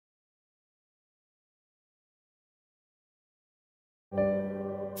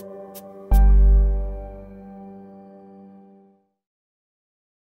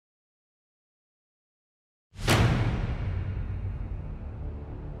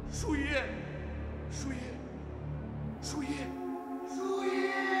树叶，树叶，树叶，树叶！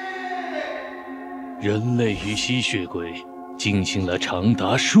人类与吸血鬼进行了长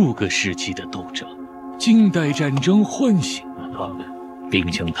达数个世纪的斗争，近代战争唤醒了他们，并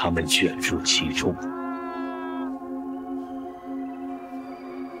将他们卷入其中。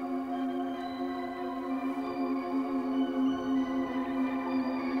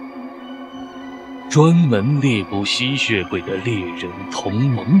专门猎捕吸血鬼的猎人同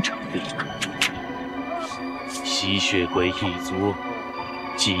盟成立，吸血鬼一族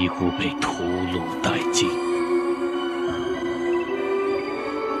几乎被屠戮殆尽，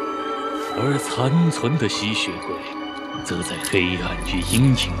而残存的吸血鬼则在黑暗与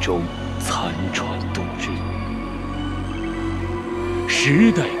阴影中残喘度日。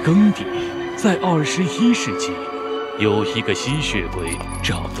时代更迭，在21世纪，有一个吸血鬼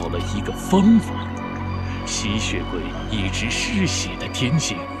找到了一个方法。吸血鬼一直嗜血的天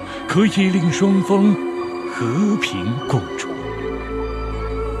性，可以令双方和平共处。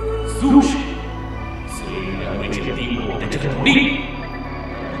苏轼虽然未坚定我们的战斗力，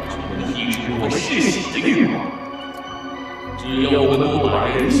却能抑制我们嗜血的欲望。只要我们不把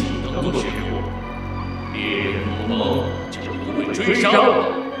人性当作血火，猎人同盟就不会追杀我们。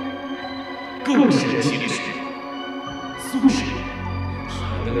更神奇的是，苏轼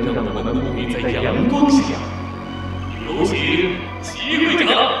还能让我们沐浴在阳光下。有请齐会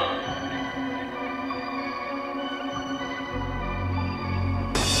长。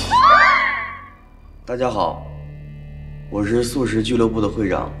大家好，我是素食俱乐部的会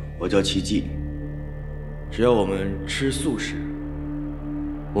长，我叫奇迹。只要我们吃素食，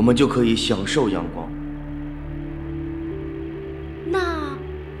我们就可以享受阳光。那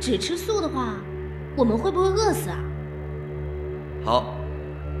只吃素的话，我们会不会饿死啊？好，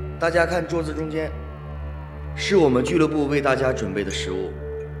大家看桌子中间，是我们俱乐部为大家准备的食物，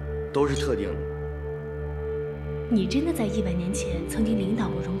都是特定的。你真的在100年前曾经领导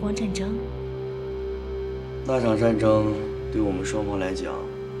过荣光战争？那场战争对我们双方来讲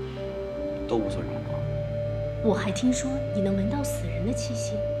都不算荣光。我还听说你能闻到死人的气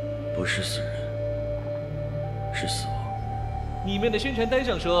息。不是死人，是死亡。你们的宣传单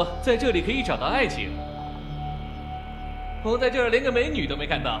上说在这里可以找到爱情，我在这儿连个美女都没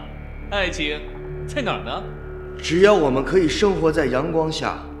看到，爱情在哪儿呢？只要我们可以生活在阳光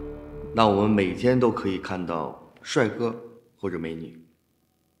下，那我们每天都可以看到帅哥或者美女。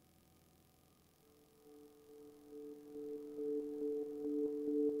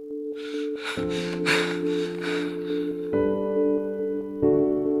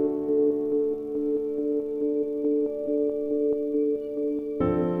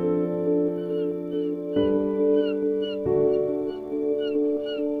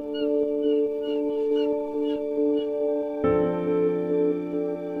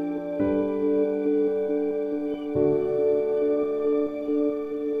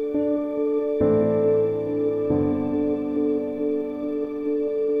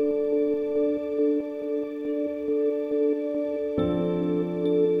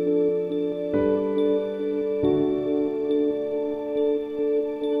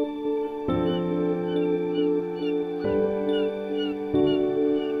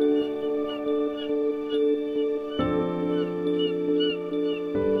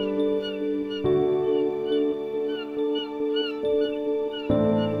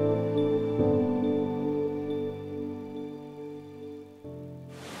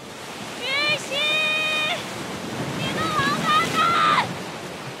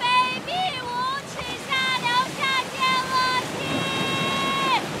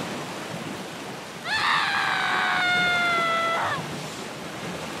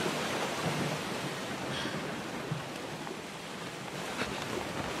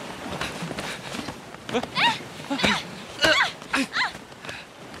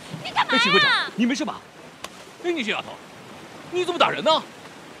秦会长，你没事吧？哎，你这丫头，你怎么打人呢？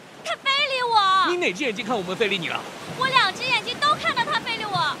他非礼我！你哪只眼睛看我们非礼你了？我2只眼睛都看到他非礼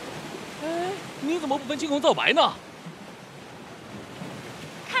我。哎，你怎么不分青红皂白呢？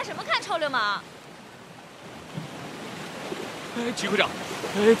看什么看，臭流氓！哎，齐会长，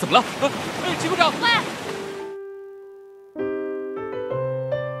哎，怎么了？哎，齐会长，喂！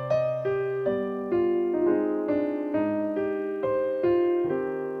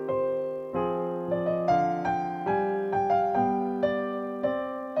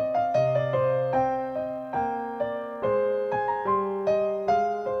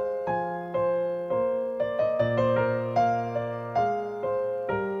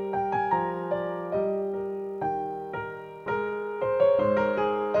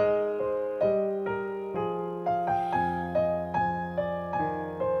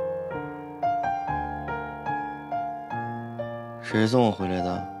谁送我回来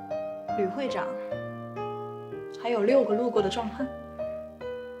的？吕会长，还有6个路过的壮汉。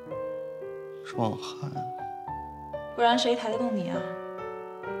壮汉？不然谁抬得动你啊？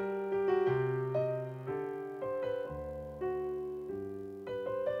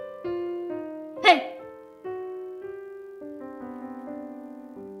嘿，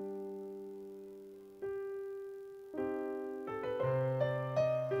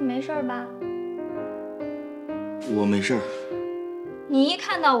你没事吧？我没事儿。你一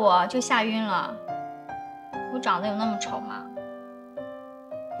看到我就吓晕了。我长得有那么丑吗？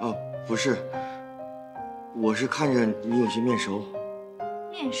哦，不是，我是看着你有些面熟。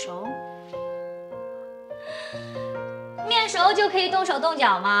面熟？面熟就可以动手动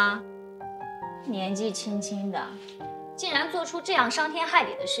脚吗？年纪轻轻的，竟然做出这样伤天害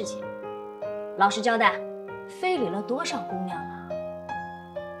理的事情。老实交代，非礼了多少姑娘啊？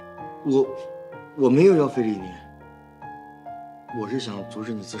我没有要非礼你，我是想阻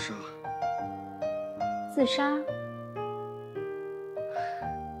止你自杀。自杀？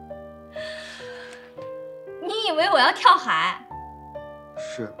你以为我要跳海？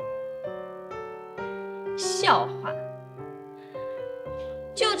是。笑话！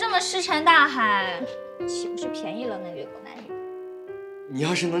就这么石沉大海，岂不是便宜了那6个男人？你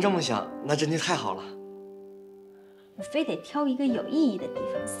要是能这么想，那真的太好了。我非得挑一个有意义的地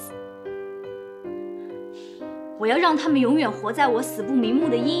方死。我要让他们永远活在我死不瞑目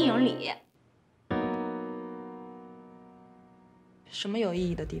的阴影里。什么有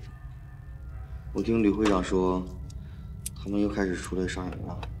意义的地方？我听吕会长说，他们又开始出来杀人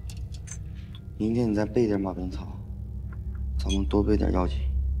了。明天你再备点马鞭草，咱们多备点药剂。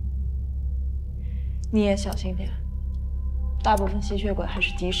你也小心点，大部分吸血鬼还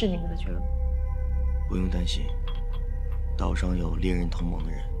是敌视你们的俱乐部。不用担心，岛上有猎人同盟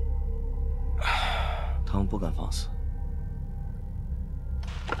的人，他们不敢放肆。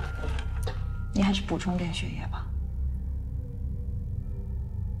你还是补充点血液吧。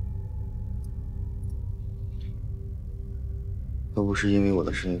要不是因为我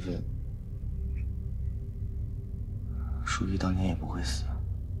的身份，书记当年也不会死。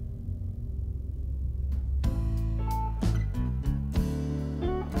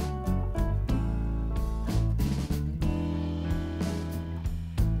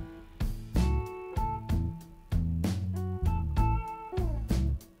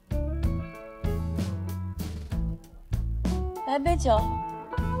来杯酒。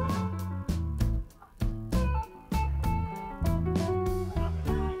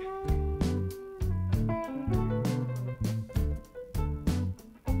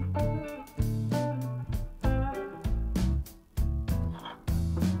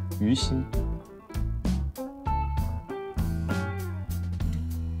鱼心，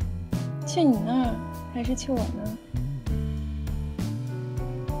去你那儿还是去我那儿？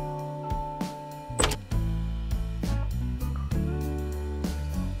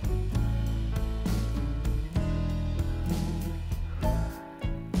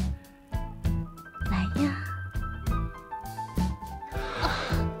来呀！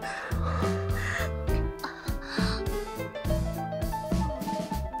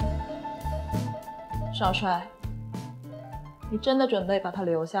少帅，你真的准备把他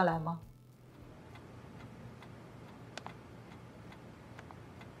留下来吗？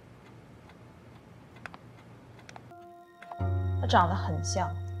他长得很像，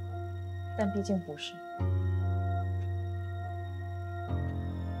但毕竟不是。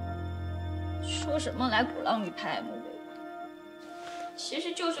说什么来鼓浪屿拍 MV， 其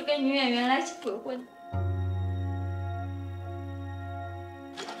实就是跟女演员来起鬼混。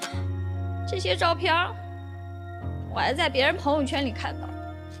这些照片我还在别人朋友圈里看到，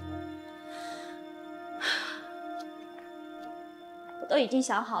我都已经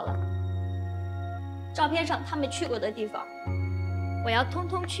想好了，照片上他们去过的地方，我要通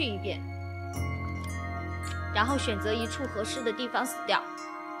通去一遍，然后选择一处合适的地方死掉。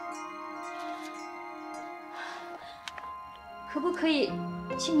可不可以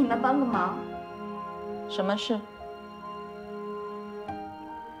请你们帮个忙？什么事？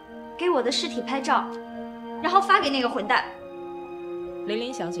给我的尸体拍照，然后发给那个混蛋。玲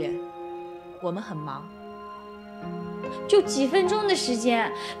玲小姐，我们很忙，就几分钟的时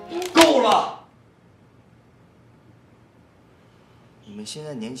间。够了！你们现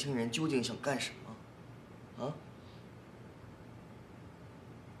在年轻人究竟想干什么？啊？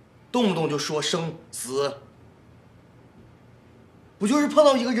动不动就说生死，不就是碰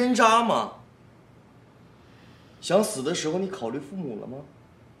到一个人渣吗？想死的时候，你考虑父母了吗？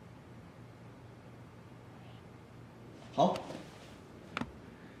好，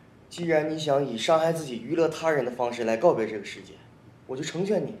既然你想以伤害自己、娱乐他人的方式来告别这个世界，我就成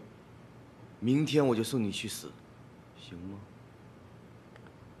全你。明天我就送你去死，行吗？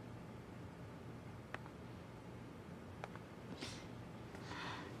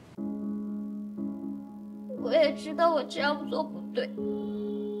我也知道我这样做不对，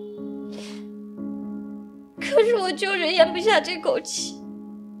可是我就是咽不下这口气。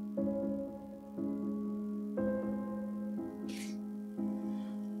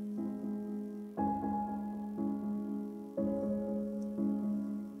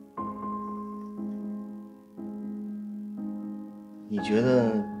你觉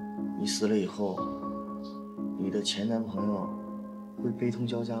得你死了以后，你的前男朋友会悲痛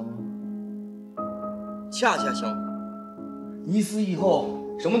交加吗？恰恰相反，你死以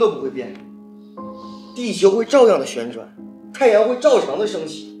后什么都不会变，地球会照样的旋转，太阳会照常的升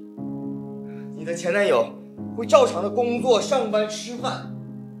起，你的前男友会照常的工作、上班、吃饭，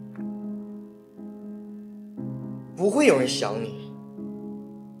不会有人想你，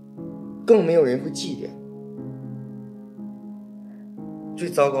更没有人会祭奠。最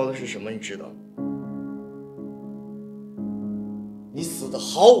糟糕的是什么？你知道？你死的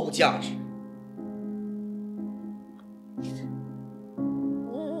毫无价值。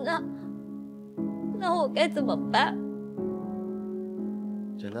那我该怎么办？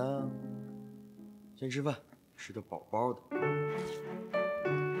简单啊，先吃饭，吃得饱饱的。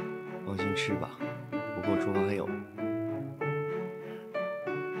放心吃吧，不过厨房还有。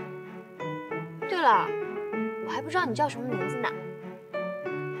对了，我还不知道你叫什么名字呢。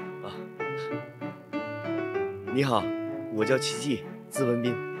你好，我叫奇迹，字文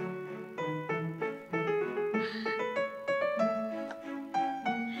斌。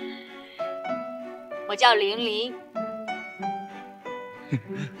我叫玲玲。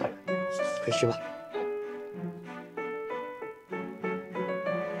快吃吧。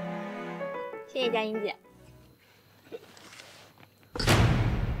谢谢佳音姐。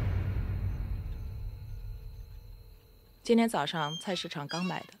今天早上菜市场刚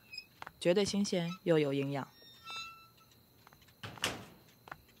买的，绝对新鲜又有营养。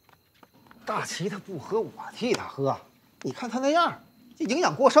大齐他不喝，我替他喝。你看他那样，这营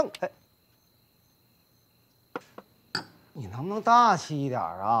养过剩。哎，你能不能大气一点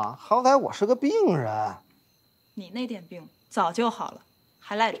啊？好歹我是个病人。你那点病早就好了，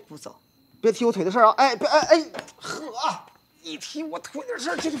还赖着不走。别提我腿的事儿啊！哎，别哎，呵啊！一提我腿的事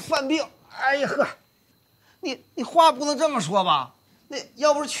儿就是犯病。哎呀呵，你话不能这么说吧？那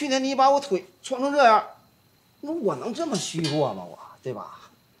要不是去年你把我腿撞成这样，那我能这么虚弱吗？我对吧？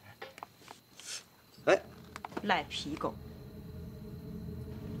哎，赖皮狗。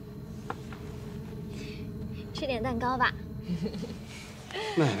吃点蛋糕吧。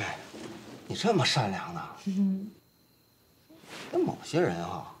妹妹，你这么善良呢？跟某些人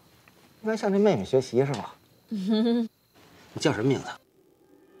啊，应该向这妹妹学习是吧？你叫什么名字？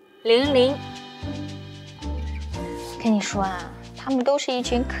玲玲。跟你说啊，他们都是一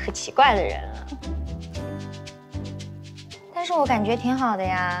群可奇怪的人了。但是我感觉挺好的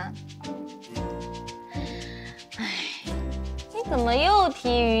呀。哎，你怎么又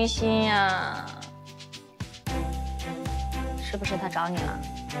提于心呀？是不是他找你了？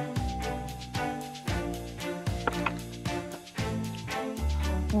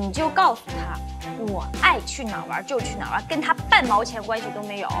你就告诉他，我爱去哪玩就去哪玩，跟他半毛钱关系都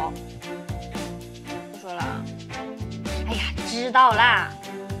没有。不说了。哎呀，知道啦，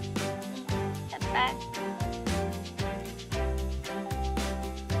拜拜。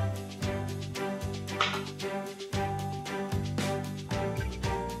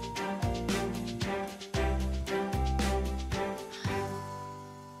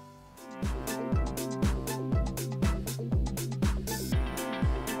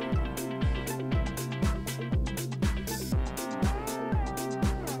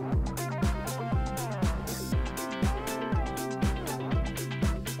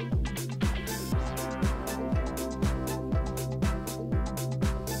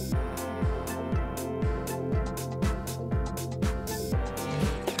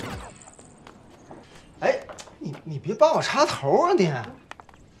你别帮我插头啊你！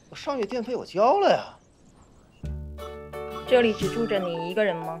我上月电费我交了呀。这里只住着你一个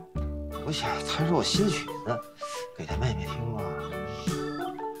人吗？我想弹首我新曲子，给他妹妹听啊。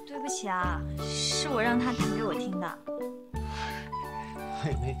对不起啊，是我让他弹给我听的。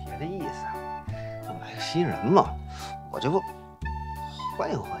没别的意思，我来个新人嘛，我这不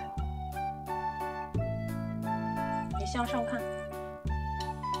欢迎欢迎。你向上看，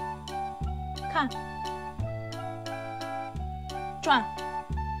看。转，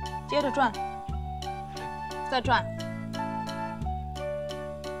接着转，再转。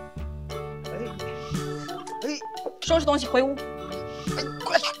收拾东西回屋。哎，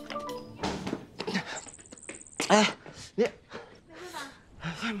快！哎，你，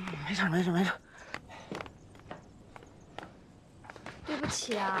没事。对不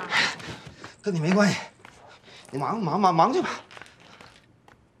起啊，跟你没关系，你忙去吧。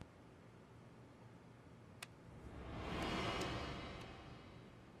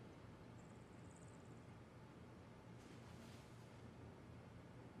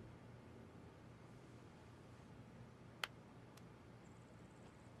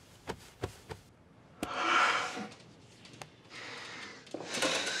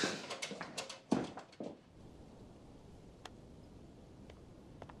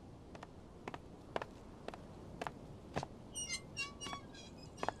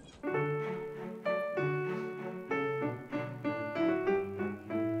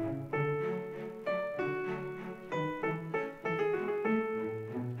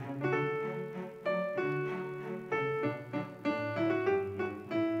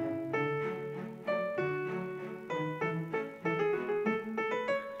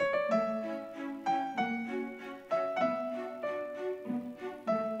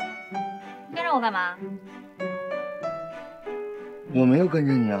跟着我干嘛？我没有跟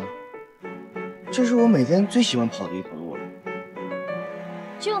着你啊，这是我每天最喜欢跑的一条路了。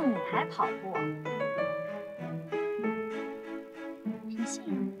就你还跑步？凭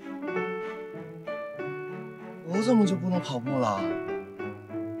信？我怎么就不能跑步了？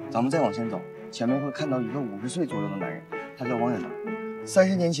咱们再往前走，前面会看到一个50岁左右的男人，他叫王远南。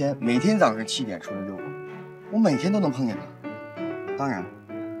30年前，每天早上7点出来遛狗，我每天都能碰见他。当然，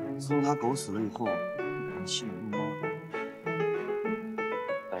自从他狗死了以后，人气入猫。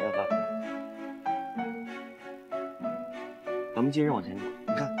等一下咱们接着往前走。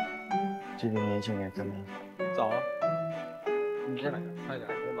你看，这群年轻人怎么样？走。你过来，快点，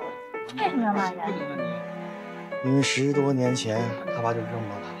别老。为什么要骂人？不行啊你。因为10多年前，他爸就这么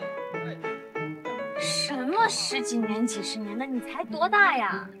骂他。什么10几年、几10年的？你才多大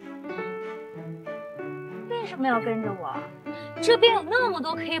呀？为什么要跟着我？这边有那么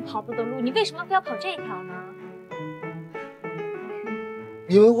多可以跑步的路，你为什么非要跑这条呢？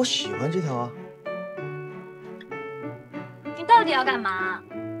因为我喜欢这条啊。你到底要干嘛？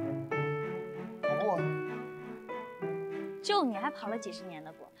跑步啊。就你还跑了几10年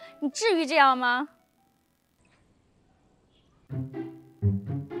的步，你至于这样吗？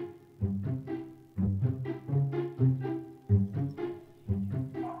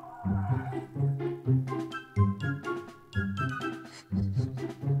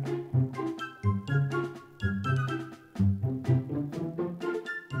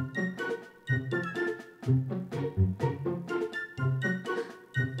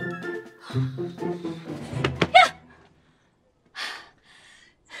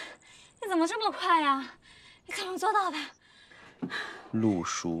你怎么这么快呀？你怎么做到的？路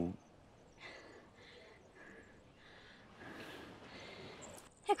熟。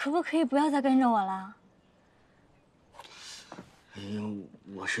你可不可以不要再跟着我了？哎呀，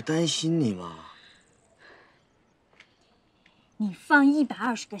我是担心你嘛。你放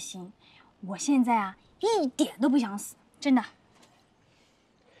120个心，我现在啊一点都不想死，真的。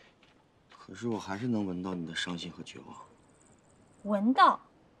可是我还是能闻到你的伤心和绝望。闻到？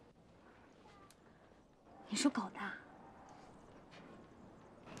你说狗的？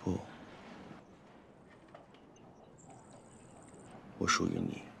不，我属于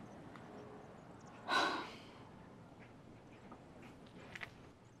你。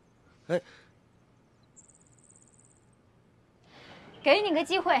哎，给你个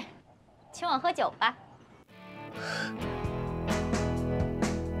机会，请我喝酒吧。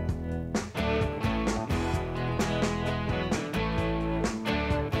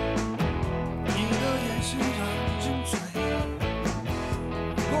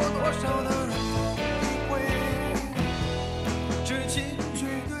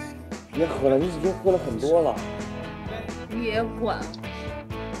别喝了，你已经喝了很多了。别管了，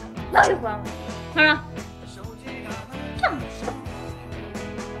哪里管了？快让！干什么？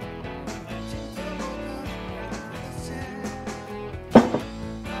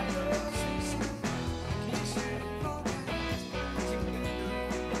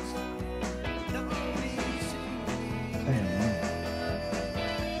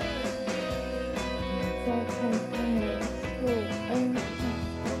再看看你秀恩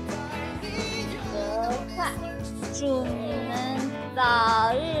和快，祝你们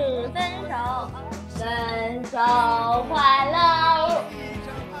早日分手，生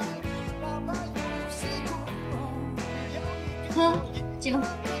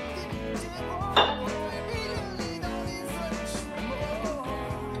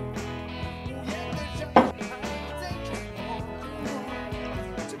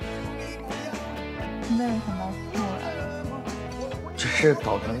是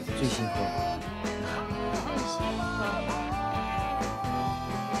岛上最新货。最新货。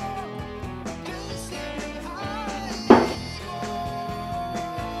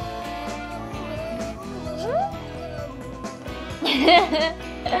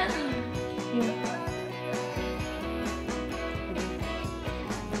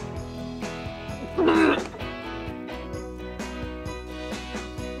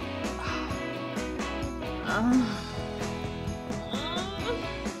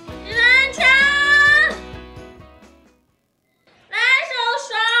人强，来首爽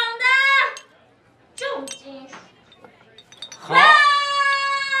的，重金属。好，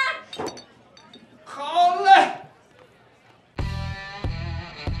好嘞。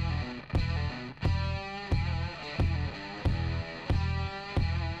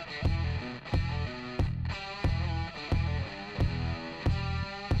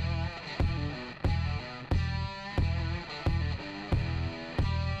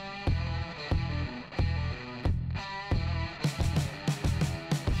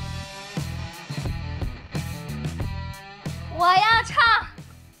我要唱《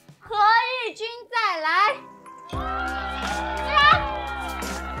何日君再来》。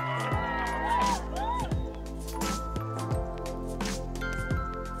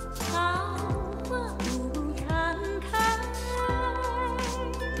桃花不常开，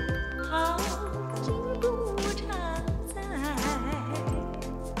好景不常在。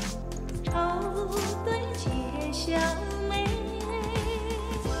愁对且相媚，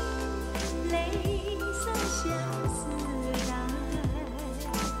泪洒相思带。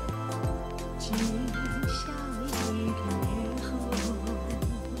今宵一片月后。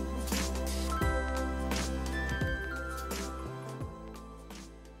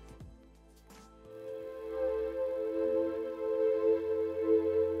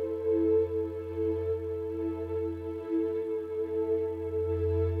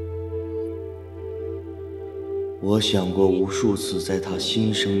我想过无数次在他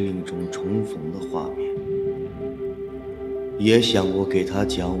新生命中重逢的画面，也想过给他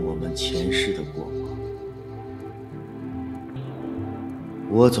讲我们前世的过往。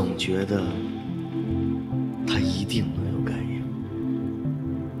我总觉得他一定能有感应。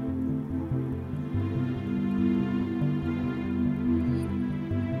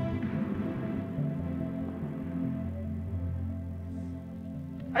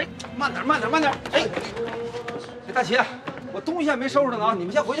哎，慢点，慢点，慢点！哎，大齐，我东西还没收拾呢啊，你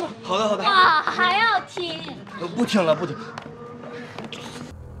们先回去吧。好的，好的。哇，还要听？不听了，不听。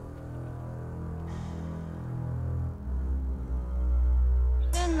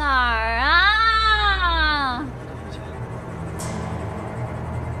在哪儿啊？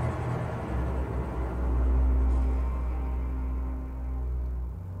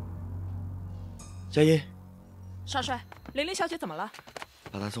佳音，少帅，玲玲小姐怎么了？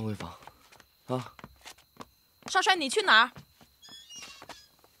把她送回房。啊。少帅，你去哪儿？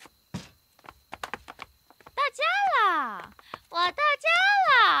到家啦！我到家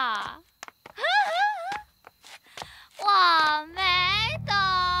啦！我没懂。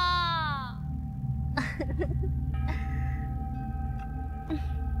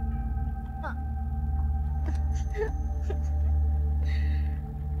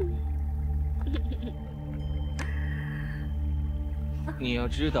你要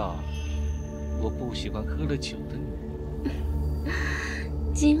知道，我不喜欢喝了酒的女人。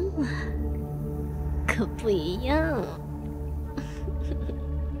今晚可不一样。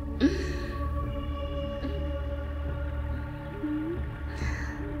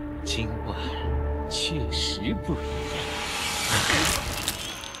今晚确实不一样。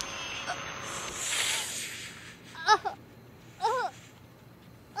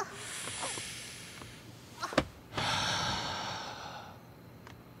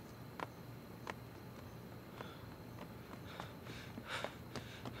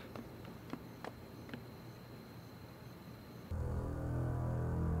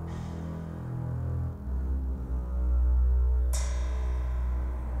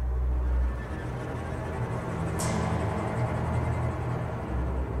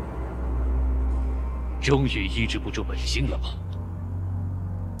终于抑制不住本性了吧，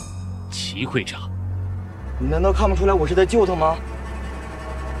齐会长？你难道看不出来我是在救他吗？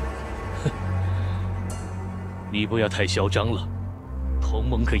你不要太嚣张了，同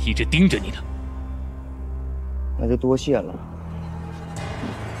盟可一直盯着你呢。那就多谢了。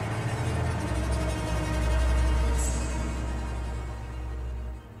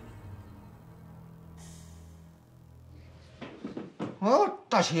哦，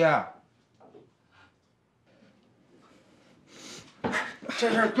大齐，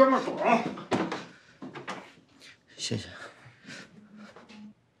这事儿哥们儿懂。谢谢。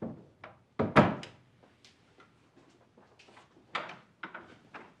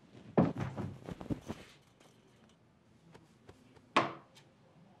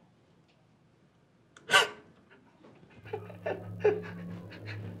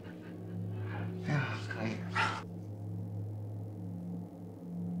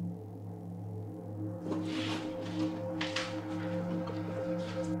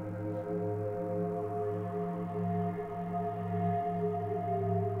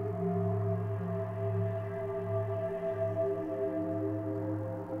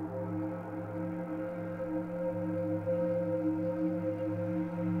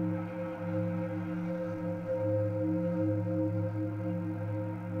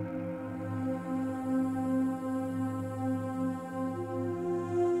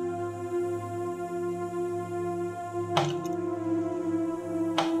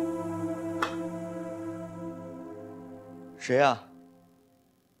谁呀？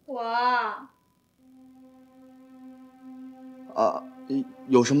我。啊，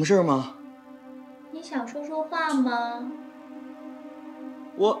有什么事儿吗？你想说说话吗？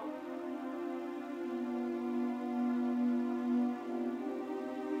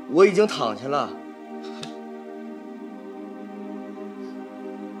我已经躺下了。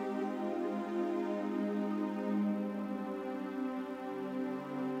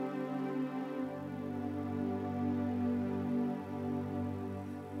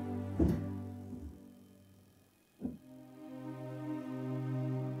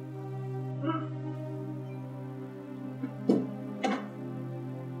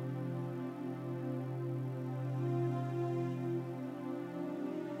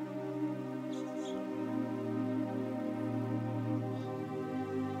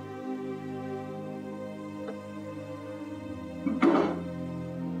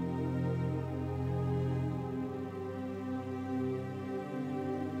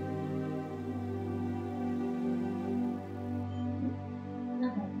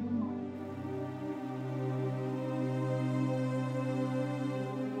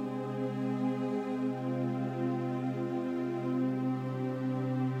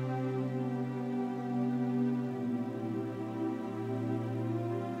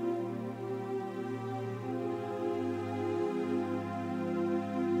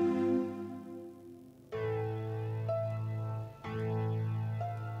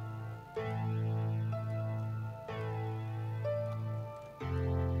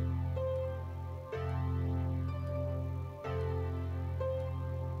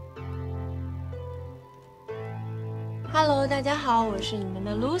Hello， 大家好，我是你们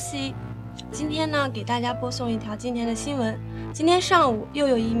的 Lucy。今天呢，给大家播送一条今天的新闻。今天上午，又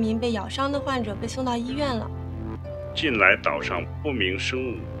有一名被咬伤的患者被送到医院了。近来岛上不明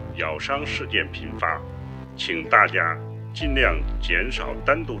生物咬伤事件频发，请大家尽量减少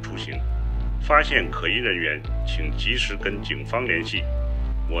单独出行。发现可疑人员，请及时跟警方联系。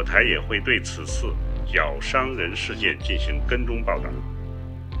我台也会对此次咬伤人事件进行跟踪报道。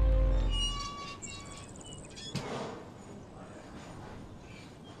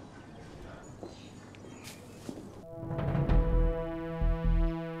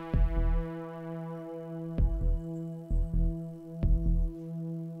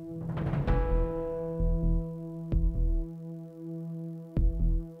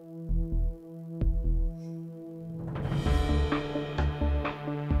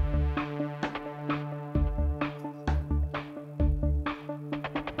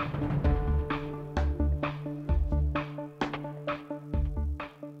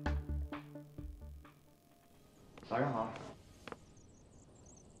早上好。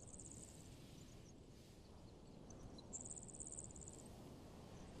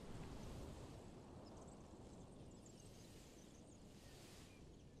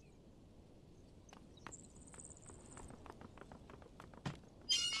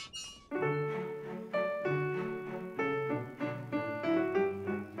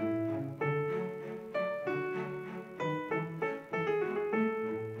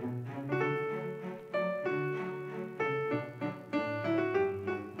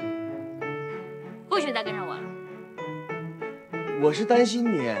不许再跟着我了。我是担心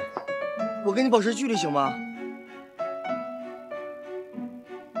你，我跟你保持距离行吗？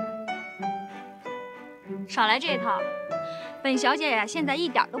少来这一套，本小姐呀，现在一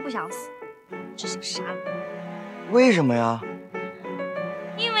点都不想死，只想杀了你。为什么呀？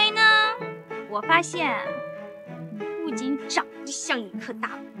因为呢，我发现你不仅长得像一颗大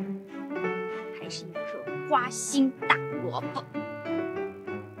萝卜，还是一颗花心大萝卜。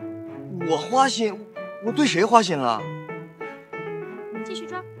我花心？我对谁花心了？继续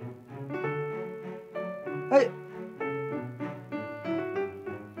抓。哎，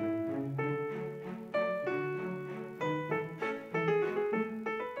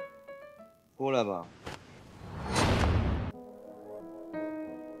过来吧。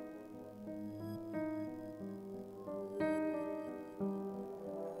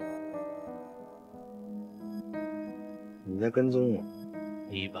你在跟踪我？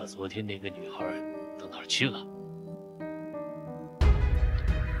你把昨天那个女孩到哪儿去了？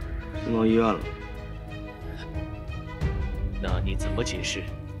送到医院了。那你怎么解释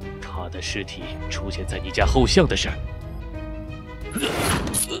她的尸体出现在你家后巷的事儿？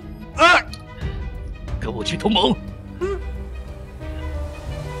跟我去同盟！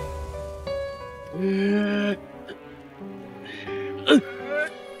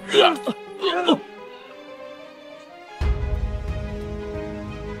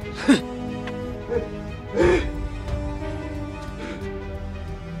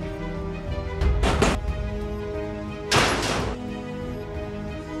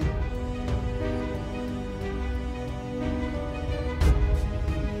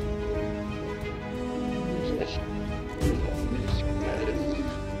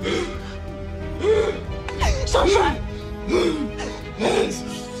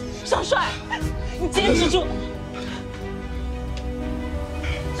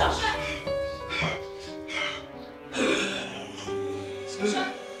少帅，少帅，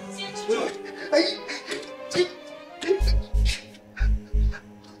坚持住！哎，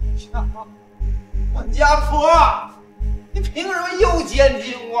管家婆，你凭什么又监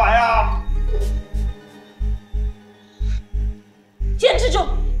禁我呀？坚持住！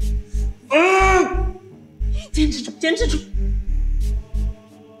坚持住，坚持住！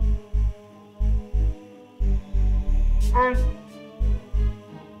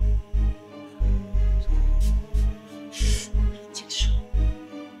坚持住！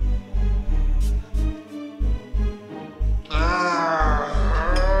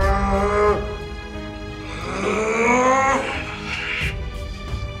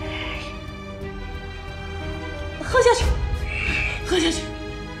喝下去，喝下去。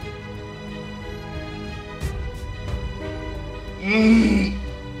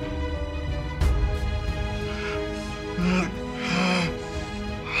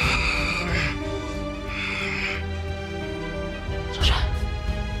小帅，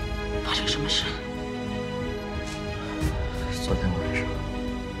发生什么事？昨天晚上，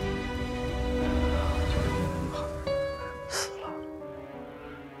就是那个女孩死了，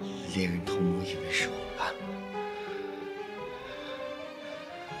猎人头目以为是我干的，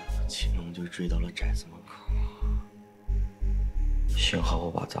秦龙就追到了宅子门口。幸好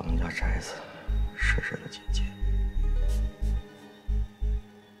我把咱们家宅子设置了结界。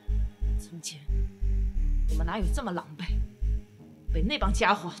从前我们哪有这么狼狈，被那帮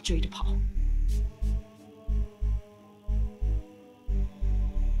家伙追着跑？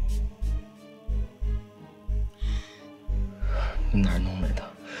你哪儿弄来的？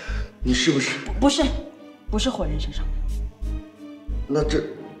你是不是？不是活人身上的。那这……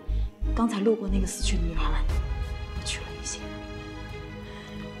刚才路过那个死去的女孩，我取了一些。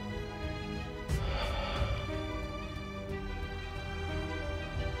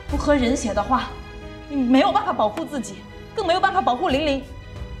不喝人血的话，你没有办法保护自己，更没有办法保护玲玲。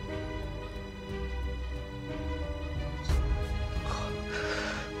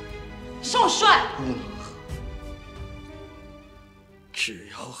少帅，不能喝，只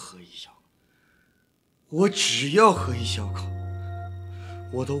要喝一小口，我只要喝一小口，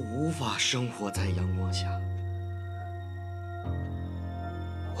我都无法生活在阳光下。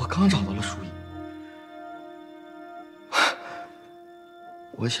我刚找到了树影，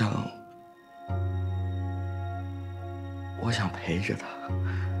我想陪着他，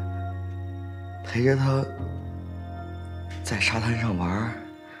陪着他在沙滩上玩，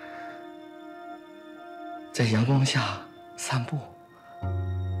在阳光下散步。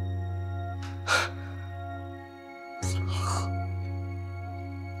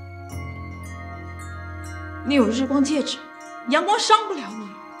你有日光戒指，阳光伤不了你。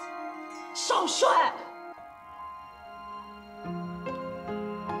少帅。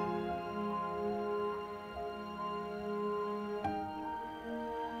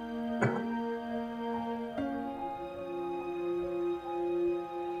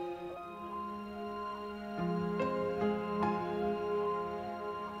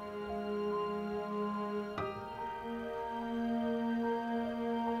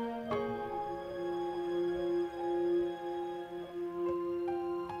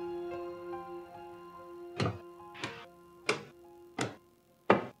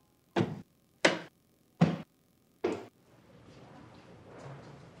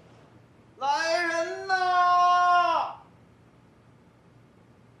来人呐！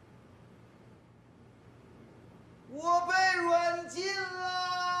我被软禁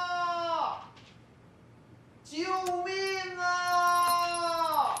了！救命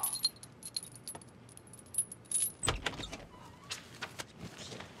啊！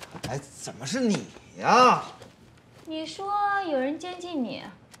哎，怎么是你呀？你说有人监禁你，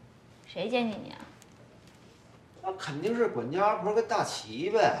谁监禁你啊？那肯定是管家婆跟大齐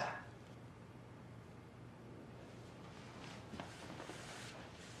呗。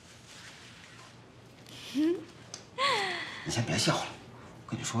你先别笑了，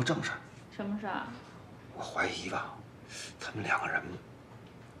我跟你说个正事儿。什么事儿？我怀疑吧，他们两个人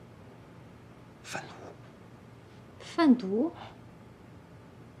贩毒。贩毒？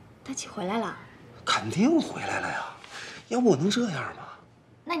大齐回来了？肯定回来了呀，要不我能这样吗？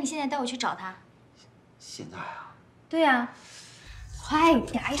那你现在带我去找他。现在啊？对呀。快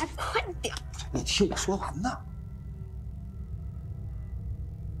点呀，快点！你听我说完呢。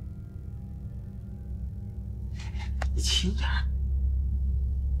你轻点，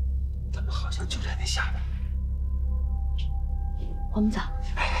他们好像就在那下面。我们走。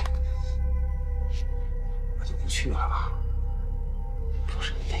哎，我就不去了吧？不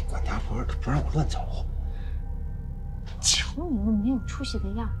是，那管家婆不让我乱走。走。瞅你那没有出息的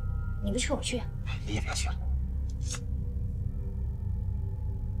样，你不去我去。你也别去了。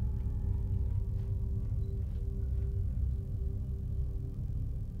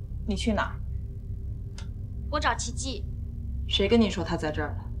你去哪儿？我找奇迹。谁跟你说他在这儿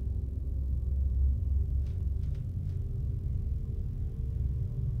了？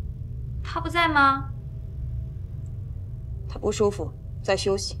他不在吗？他不舒服，在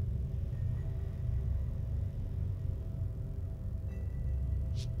休息。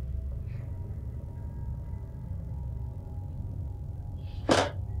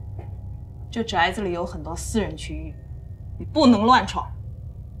这宅子里有很多私人区域，你不能乱闯。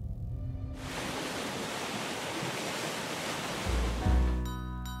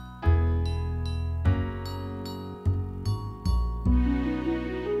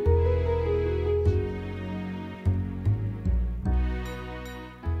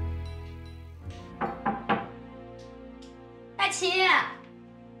大齐，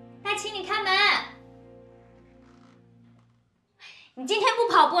大齐，你开门！你今天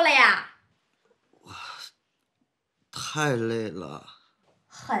不跑步了呀？太累了。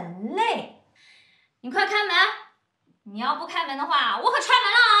很累，你快开门！你要不开门的话，我可踹门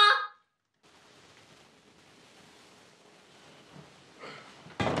了啊！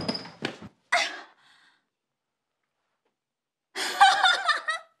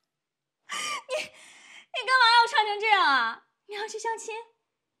你干嘛要穿成这样啊？你要去相亲？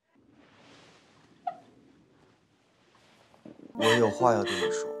我有话要对你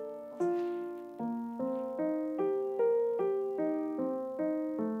说。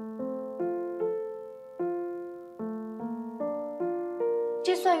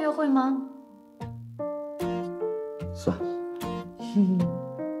这算约会吗？算。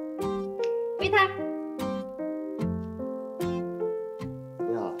维塔，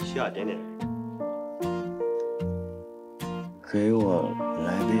你好，需要点点。给我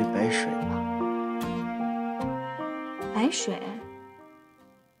来杯白水吧。白水？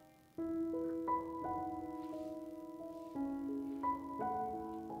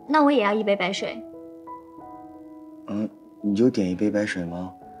那我也要一杯白水。你就点一杯白水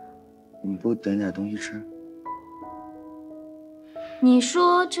吗？你不点点东西吃？你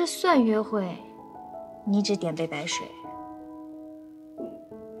说这算约会？你只点杯白水？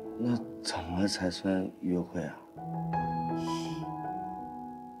那怎么才算约会啊？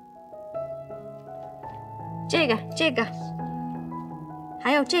这个，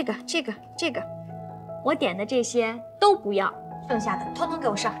还有这个，我点的这些都不要，剩下的统统给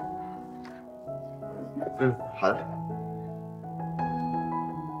我上。好的。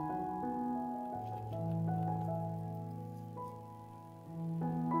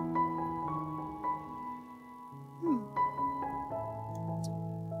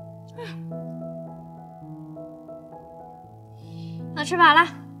我吃饱了。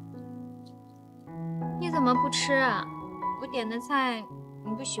你怎么不吃啊？我点的菜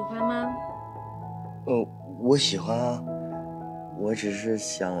你不喜欢吗？我喜欢啊，我只是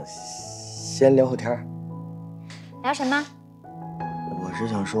想先聊会天儿。聊什么？我是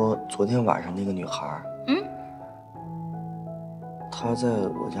想说，昨天晚上那个女孩，她在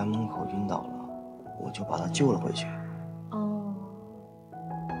我家门口晕倒了，我就把她救了回去。哦，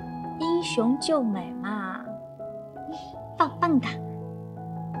英雄救美嘛，棒棒的。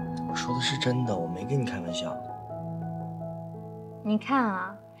我说的是真的，我没跟你开玩笑。你看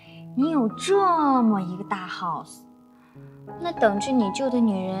啊，你有这么一个大 house， 那等着你救的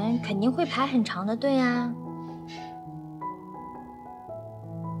女人肯定会排很长的队啊。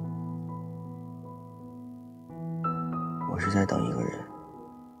我是在等一个人。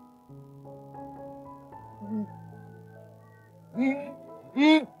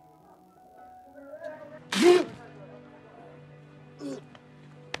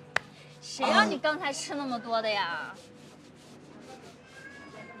谁让你刚才吃那么多的呀？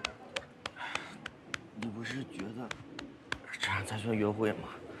你不是觉得这样才算约会吗？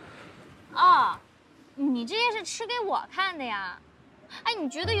哦，你这些是吃给我看的呀？哎，你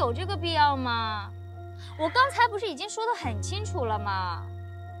觉得有这个必要吗？我刚才不是已经说得很清楚了吗？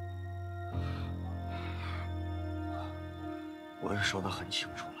我是说得很清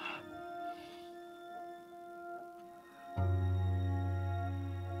楚了。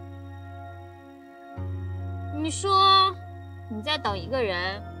你说你在等一个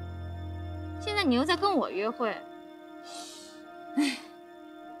人，现在你又在跟我约会。哎，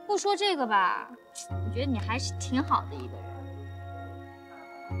不说这个吧，我觉得你还是挺好的一个人。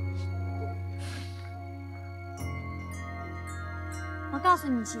我告诉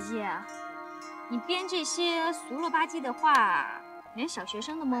你，琪琪，你编这些俗了吧唧的话，连小学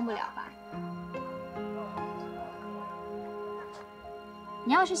生都蒙不了吧？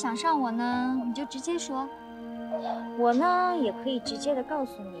你要是想上我呢，你就直接说，我呢也可以直接的告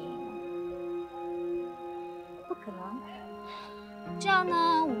诉你，不可能。这样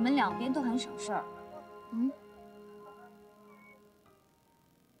呢，我们两边都很省事儿。嗯。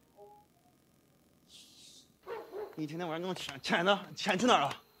你一天天晚上弄钱呢？钱去哪儿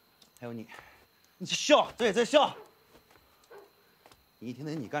了？还有你笑，对，在笑。你一天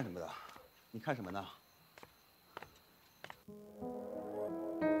天你干什么的？你看什么呢？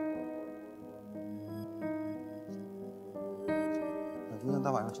今天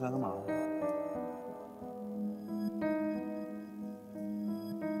大晚上出来干嘛？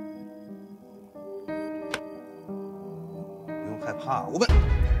不用害怕，我们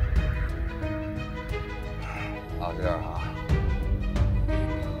到这儿啊，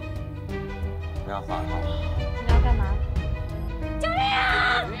不要发他。你要干嘛？救命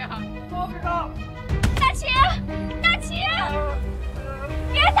啊！救命啊！大齐，大齐，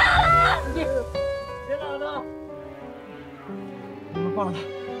别打了！别打了！你们放了他，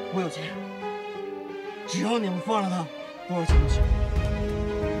我有钱。只要你们放了他，多少钱都行。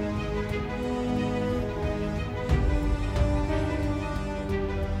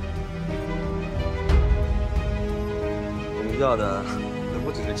我们要的可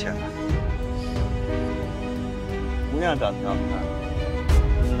不只是钱，姑娘长得挺好看，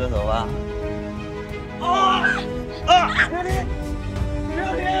跟着走吧。别离！别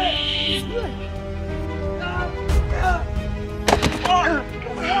离！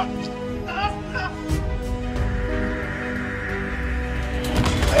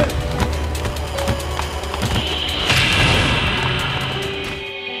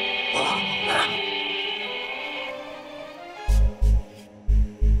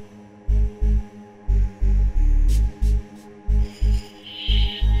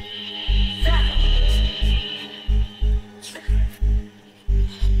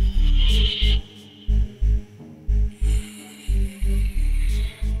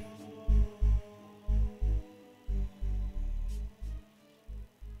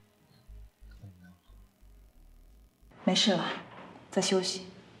没事了，在休息。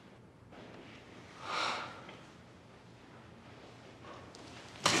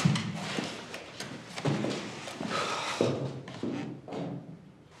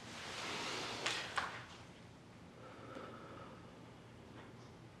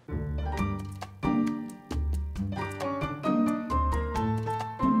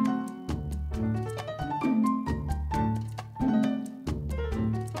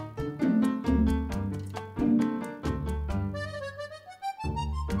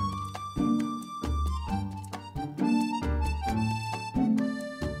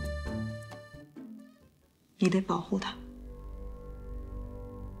你得保护他。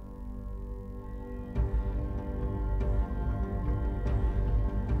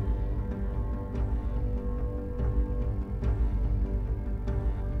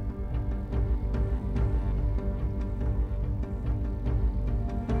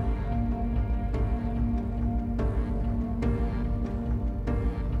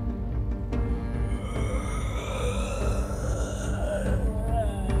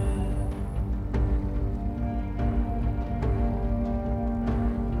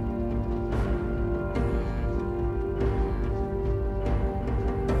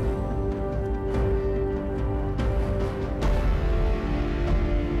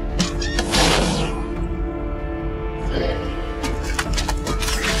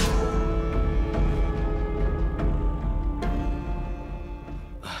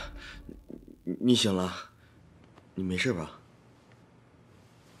你醒了，你没事吧？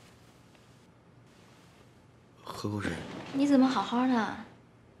喝口水。你怎么好好的？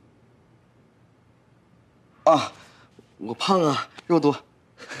啊，我胖啊，肉多。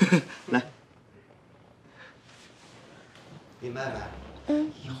来，林妹妹，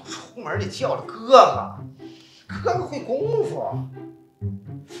以后出门得叫着哥哥，哥哥会功夫。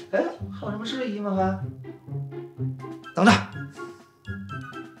哎，还有什么事姨吗？还等着。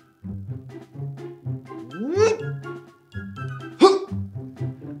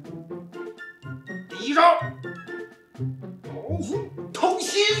第一招，保护同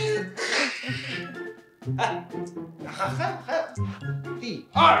心。哎，还有，第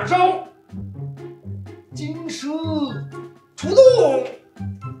二招，金蛇出洞。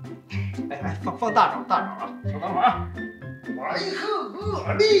哎，放大招啊！稍等会儿啊，白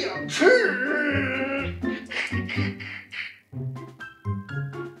鹤亮翅。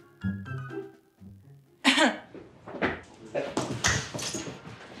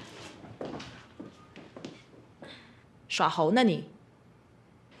耍猴呢你？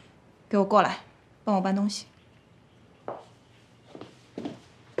给我过来，帮我搬东西。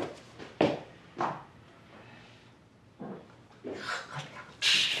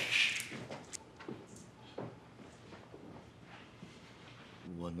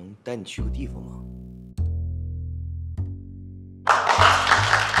带你去个地方吗？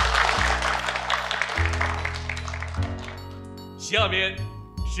下面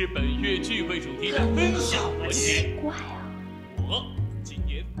是本月聚会主题的分享环节。怪啊！我今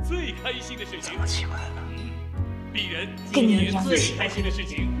年最开心的事情，怎么奇怪了？鄙人今年最开心的事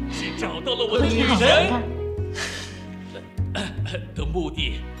情是找到了我的女神的目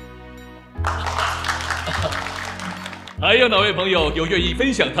的。还有哪位朋友有愿意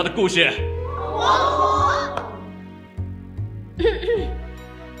分享他的故事？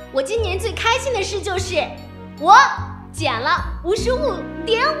我今年最开心的事就是我减了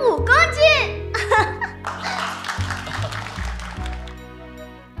55.5公斤。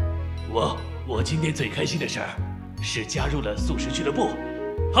我今天最开心的事儿是加入了素食俱乐部。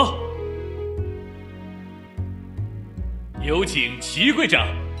好，有请齐会长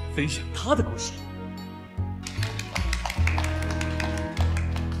分享他的故事。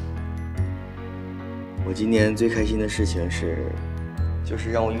我今年最开心的事情就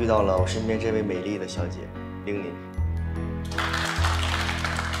是让我遇到了我身边这位美丽的小姐Ling。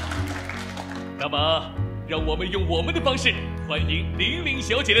那么，让我们用我们的方式欢迎玲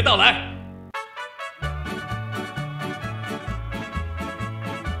小姐的到来。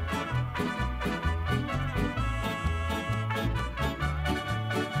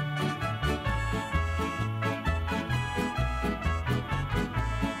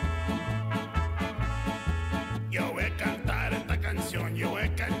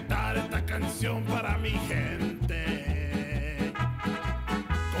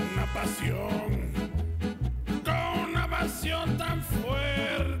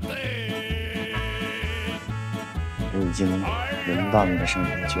我已经轮到你的身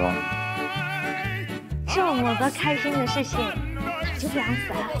边骄傲。这么多开心的事情，早就不想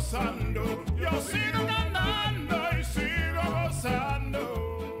死了。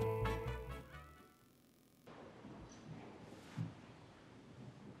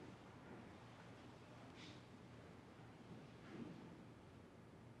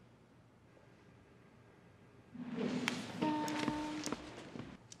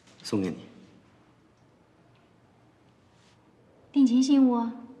送给你。定情信物。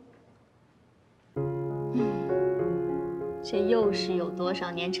这又是有多少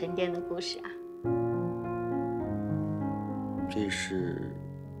年沉淀的故事啊？这是，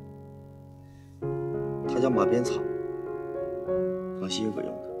它叫马鞭草，当吸血鬼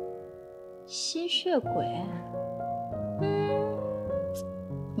用的。吸血鬼？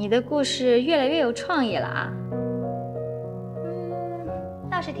你的故事越来越有创意了啊。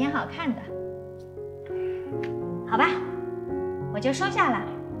倒是挺好看的。好吧，我就收下了。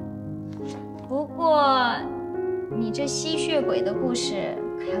不过，你这吸血鬼的故事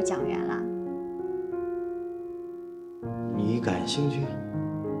可要讲圆了。你感兴趣？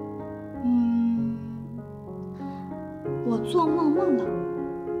我做梦梦到，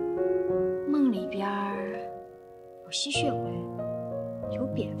梦里边有吸血鬼，有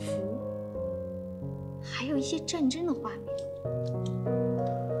蝙蝠，还有一些战争的画面。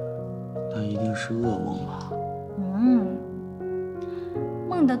那一定是噩梦吧？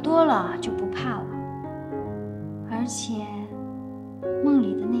梦得多了就不怕了。而且，梦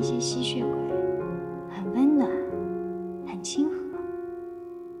里的那些吸血鬼很温暖，很亲和，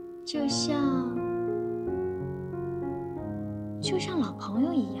就像老朋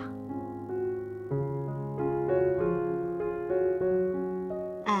友一样。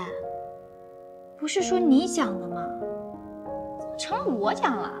哎，不是说你讲的吗？怎么成了我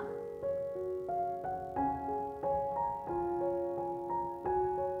讲了？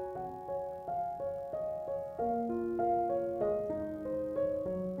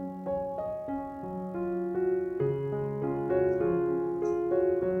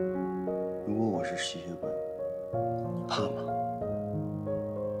如果我是吸血鬼，你怕吗？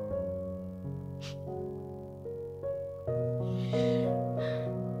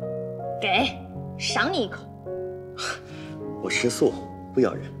给，赏你一口。我吃素，不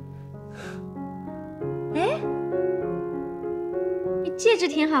咬人。哎，你戒指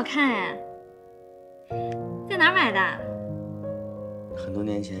挺好看哎，在哪儿买的？很多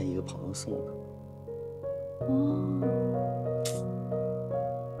年前一个朋友送的。哦，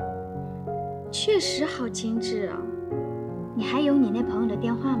确实好精致啊！你还有你那朋友的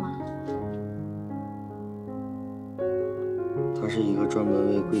电话吗？他是一个专门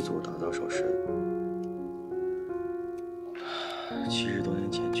为贵族打造首饰的，70多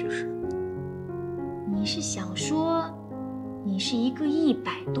年前去世。你是想说，你是一个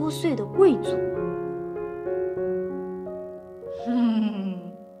100多岁的贵族吗？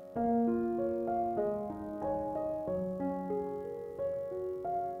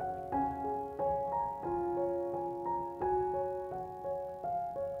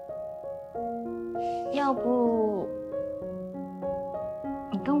要不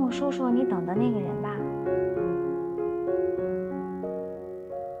你跟我说说你等的那个人吧。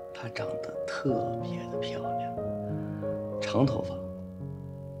她长得特别的漂亮，长头发。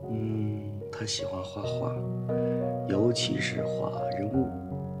她喜欢画画，尤其是画人物。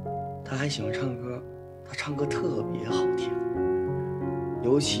她还喜欢唱歌，她唱歌特别好听，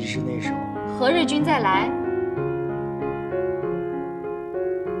尤其是那首《何日君再来》。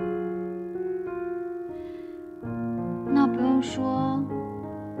那不用说，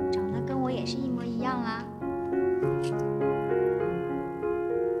长得跟我也是一模一样啦。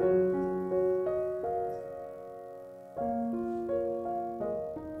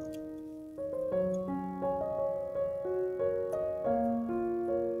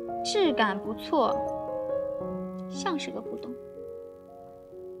质感不错，像是个古董。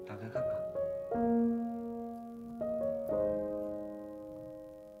打开看看。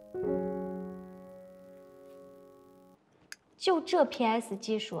就这 PS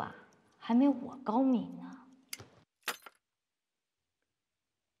技术啊，还没我高明呢。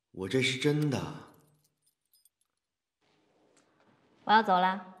我这是真的。我要走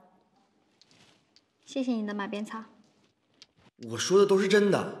了，谢谢你的马鞭草。我说的都是真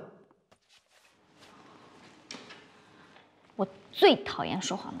的。我最讨厌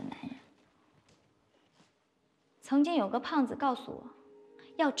说谎的男人。曾经有个胖子告诉我，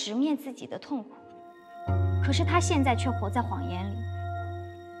要直面自己的痛苦，可是他现在却活在谎言里。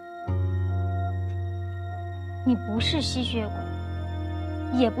你不是吸血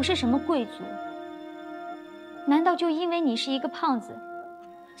鬼，也不是什么贵族，难道就因为你是一个胖子，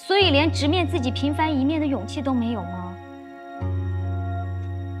所以连直面自己平凡一面的勇气都没有吗？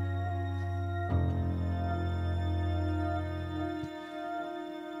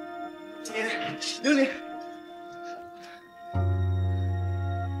玲玲，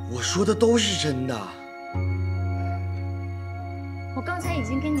我说的都是真的。我刚才已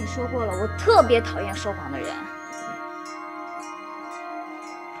经跟你说过了，我特别讨厌说谎的人。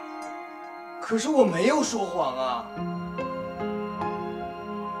可是我没有说谎啊。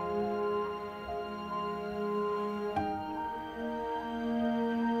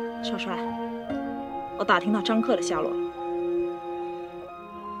少帅，我打听到张克的下落。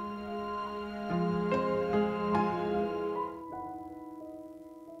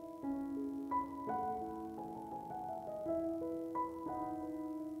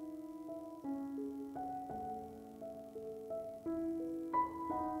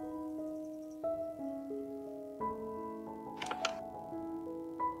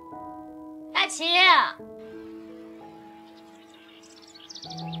大齐，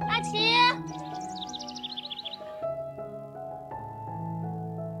大齐，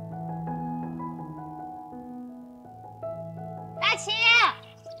大齐，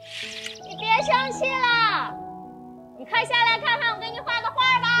你别生气了，你快下来看看我给你画的画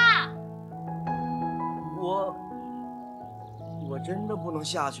吧。我真的不能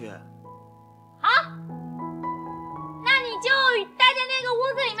下去。好，那你就待在那个屋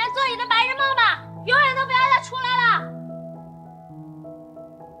子里面做你的白日梦吧，永远都不要再出来了。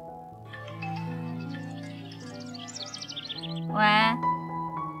喂，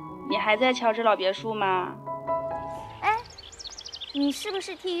你还在乔治老别墅吗？哎，你是不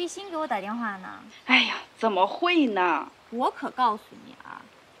是替于心给我打电话呢？哎呀，怎么会呢？我可告诉你啊，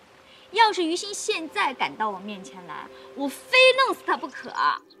要是于心现在赶到我面前来，我非弄死他不可。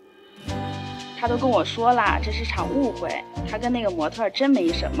他都跟我说了，这是场误会，他跟那个模特真没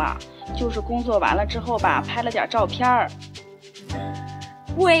什么，就是工作完了之后吧，拍了点照片儿。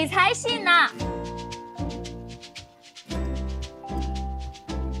鬼才信呢！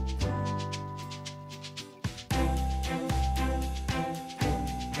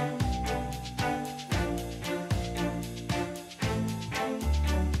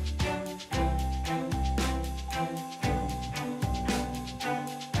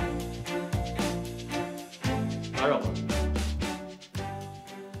打扰了，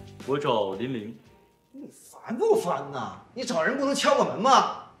我找林玲。你烦不烦呐？你找人不能敲个门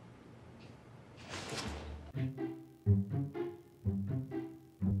吗？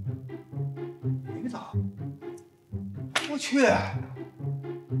于导，我去！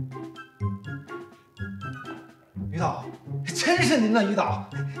于导，真是您呐，于导，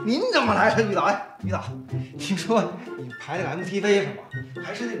您怎么来了？于导，哎，于导，听说你拍了个 MTV 是吗？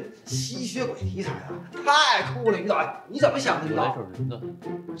还是那种吸血鬼题材的，太酷了！于导，你怎么想的？于导，我来找人的。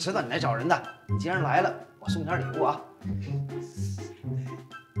我知道你来找人的，你既然来了，我送你点礼物啊。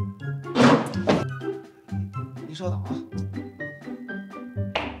您稍等啊。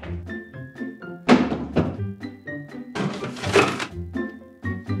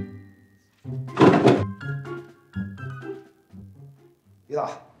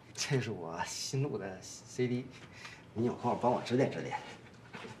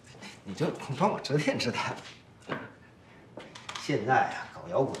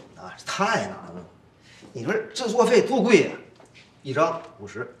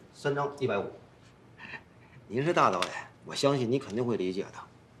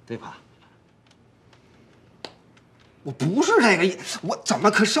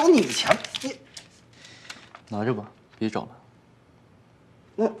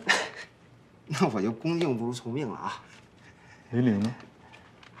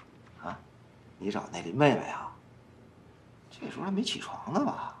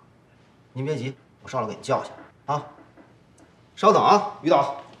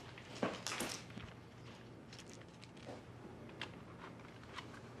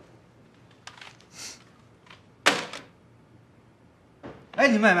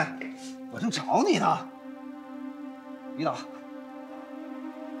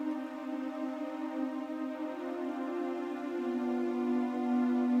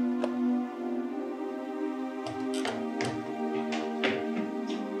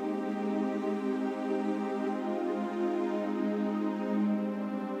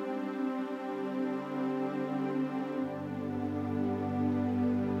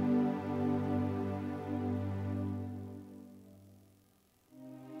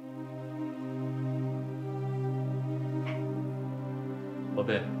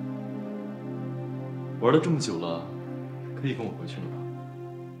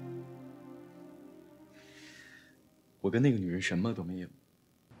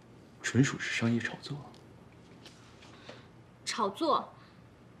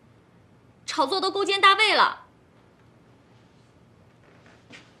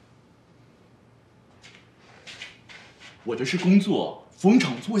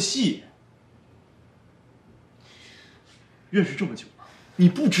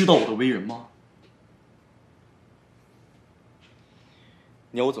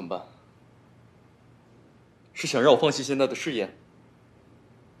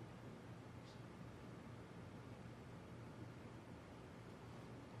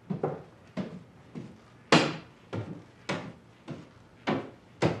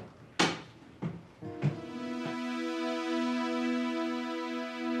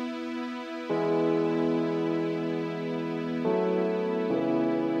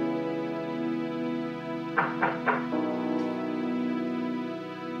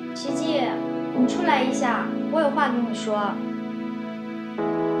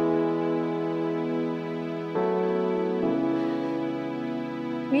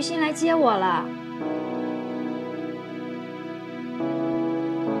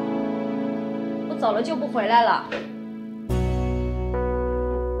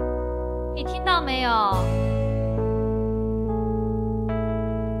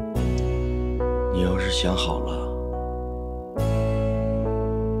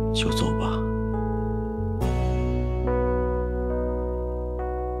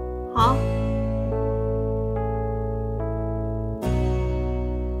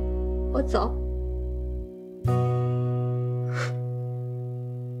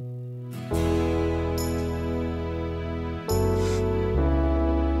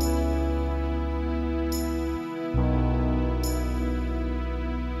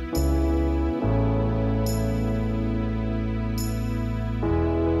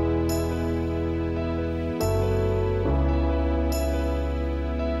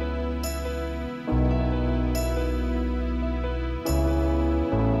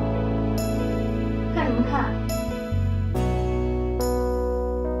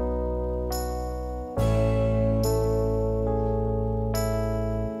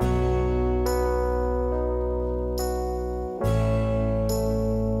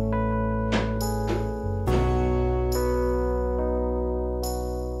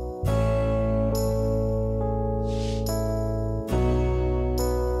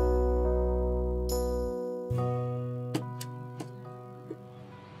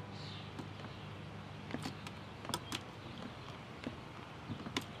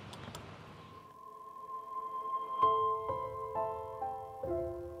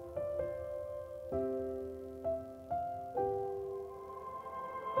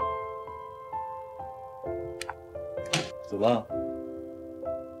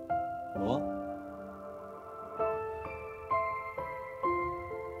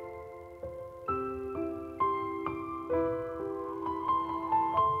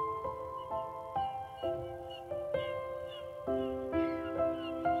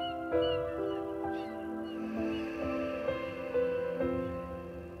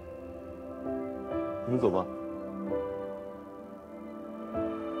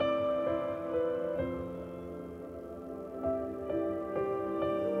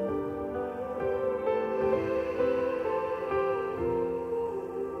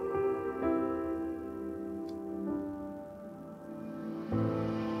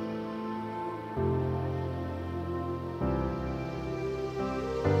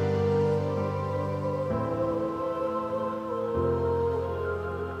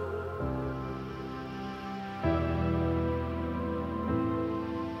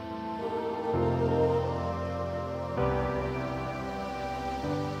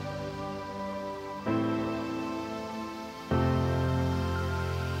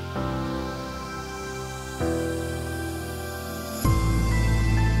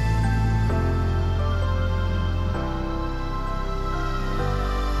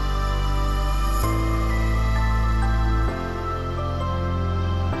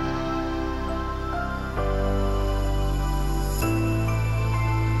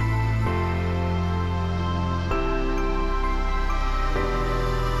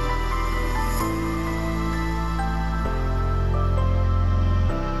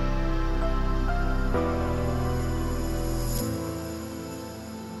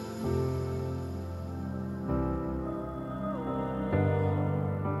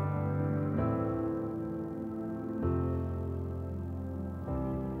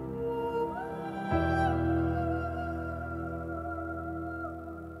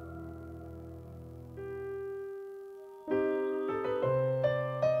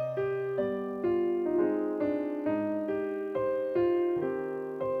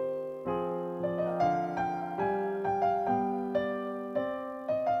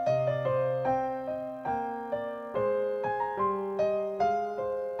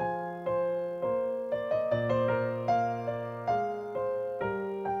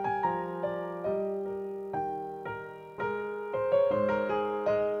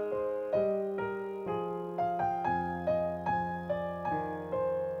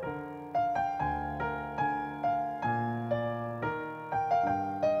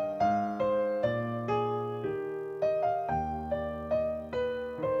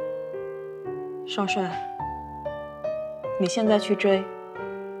少帅，你现在去追，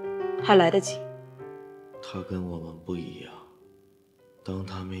还来得及。他跟我们不一样，当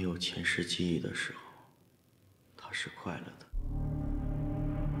他没有前世记忆的时候，他是快乐的。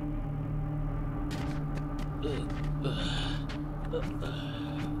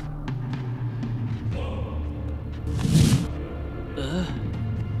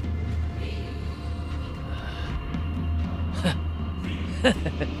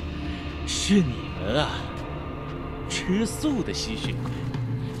是你们啊！吃素的吸血鬼，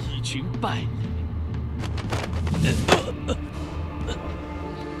一群败类！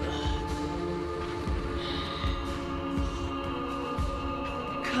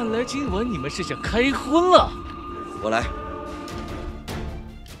看来今晚你们是想开荤了。我来。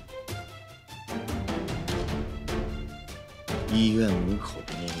医院门口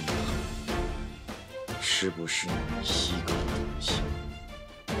的那个女孩，是不是你西高东西？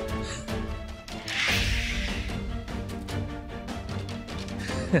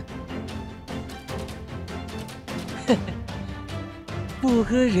不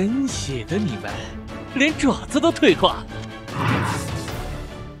喝人血的你们，连爪子都退化。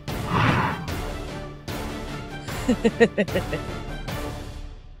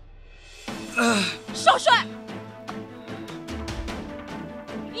少帅，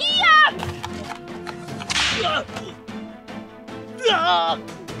呀！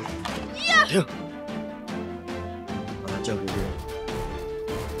停！把他交给别人。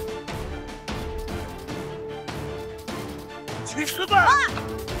去吃饭！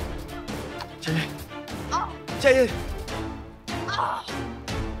加油！加油！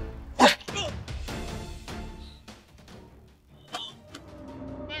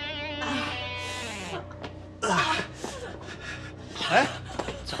哎，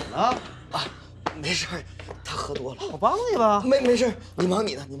怎么了？啊，没事，他喝多了。我帮你吧。没事，你忙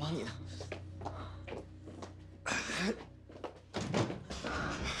你的，你忙你的。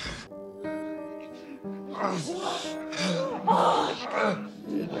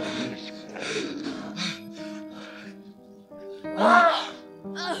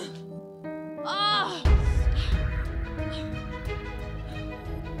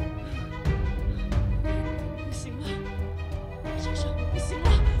不行了，少帅，我不行了！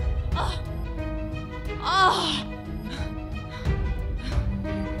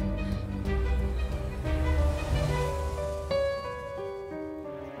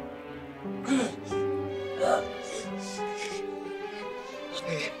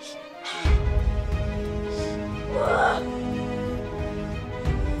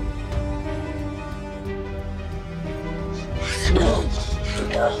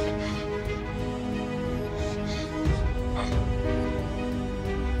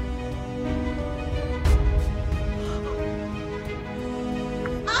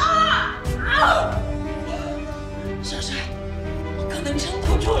少帅，我可能撑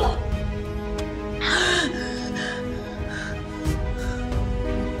不住了。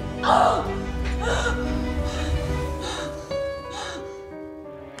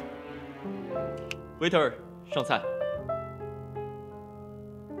waiter， 上菜。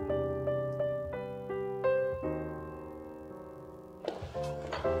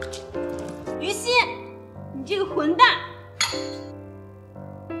于心，你这个混蛋！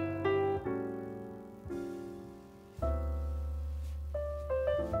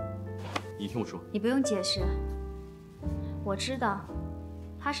你听我说，你不用解释，我知道，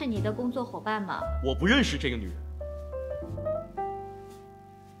她是你的工作伙伴嘛。我不认识这个女人。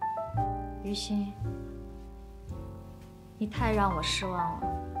于心，你太让我失望了。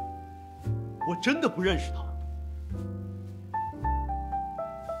我真的不认识她。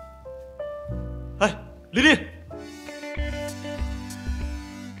哎，琳琳。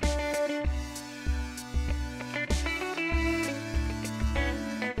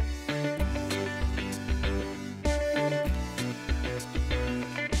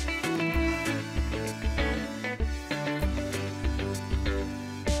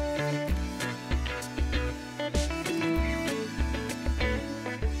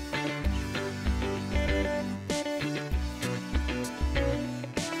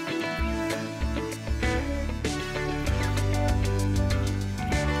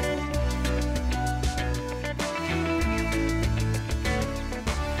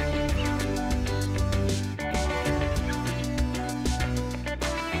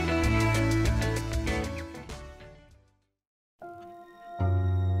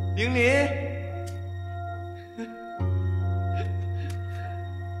玲玲，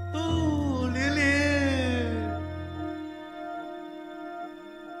哦，玲玲，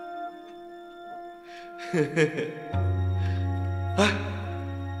哎，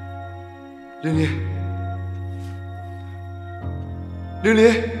玲玲，玲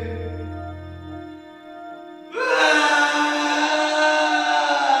玲。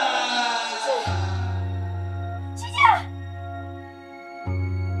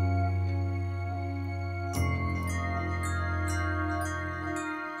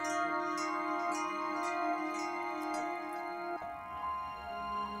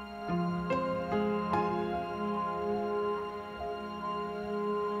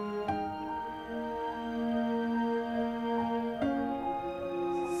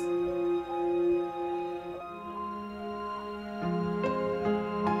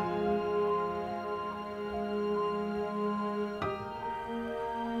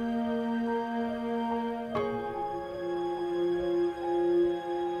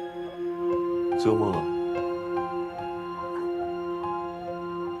 做梦了。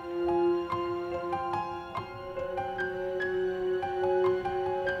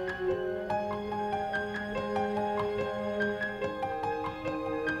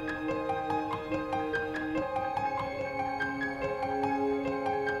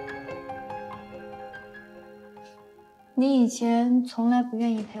你以前从来不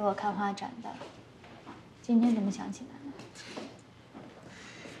愿意陪我看画展的，今天怎么想起来了？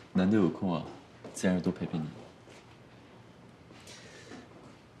难得有空啊，自然要多陪陪你。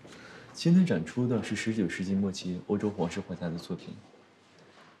今天展出的是19世纪末期欧洲皇室画家的作品，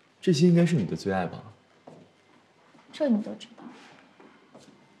这些应该是你的最爱吧？这你都知道？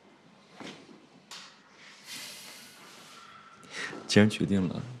既然决定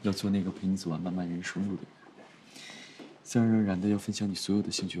了要做那个陪你走完漫漫人生路的人，自然而然的要分享你所有的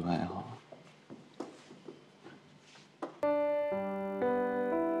兴趣和爱好。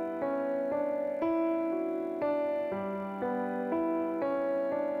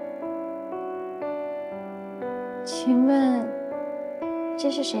 请问，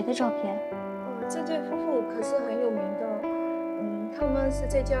这是谁的照片？这对夫妇可是很有名的，他们是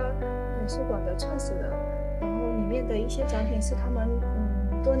这家美术馆的创始人，然后里面的一些展品是他们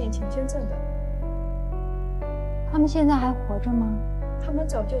多年前捐赠的。他们现在还活着吗？他们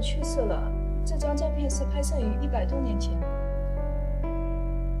早就去世了。这张照片是拍摄于100多年前。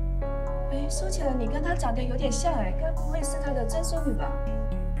哎，说起来，你跟她长得有点像哎，该不会是她的曾孙女吧？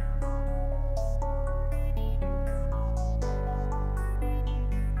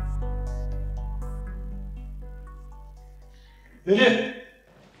 玲玲，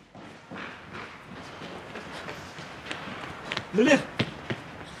玲玲，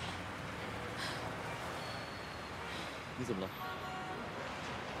你怎么了？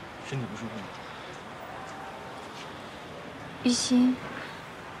身体不舒服吗？雨欣，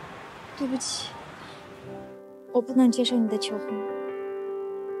对不起，我不能接受你的求婚。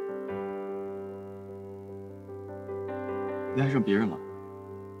你爱上别人了？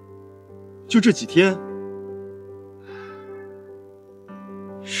就这几天？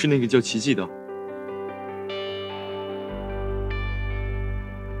 是那个叫奇迹的。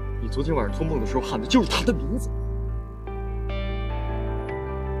你昨天晚上做梦的时候喊的就是他的名字。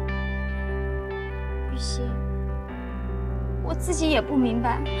雨欣，我自己也不明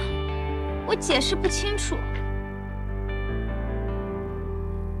白，我解释不清楚。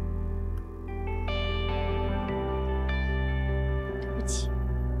对不起。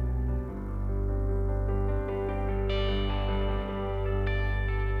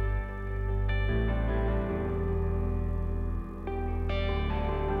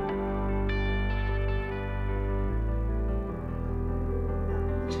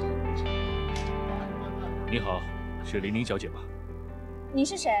 你好，是玲玲小姐吧？你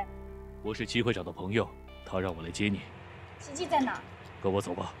是谁？我是齐会长的朋友，他让我来接你。奇迹在哪？跟我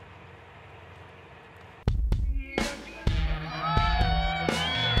走吧。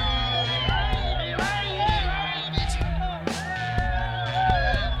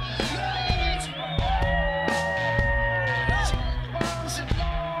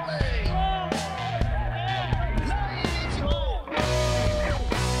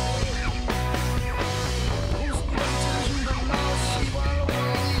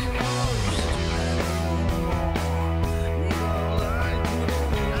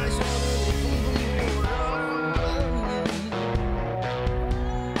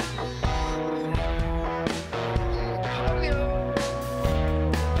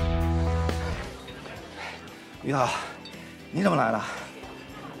于导，你怎么来了？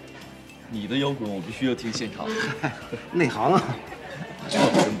你的摇滚我必须要听现场。内行啊，这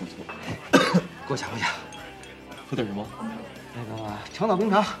真不错。过奖过奖。喝点什么？那个长岛冰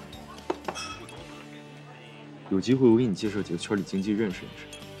茶。有机会我给你介绍几个圈里经纪认识认识。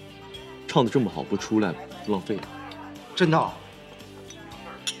唱的这么好，不出来了，浪费了。真的？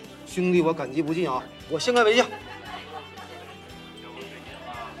兄弟，我感激不尽啊！我先干为敬。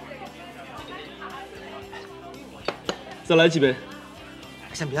再来几杯。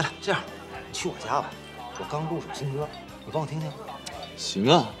先别了，这样，你去我家吧，我刚录首新歌，你帮我听听。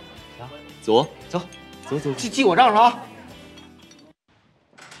行啊，行，走走，走走，记我账上啊。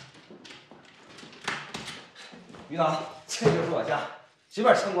于导，这就是我家，随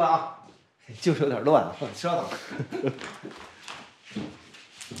便参观啊，就是有点乱啊，稍等。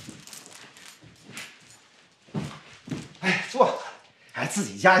哎，坐，哎，自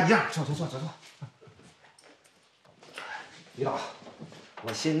己家一样，坐。于导，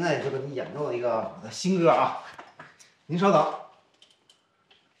我现在就给你演奏一个我的新歌啊，您稍等。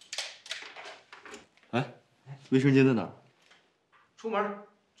哎，卫生间在哪儿？出门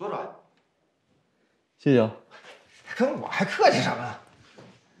左转。谢谢啊。跟我还客气什么呀？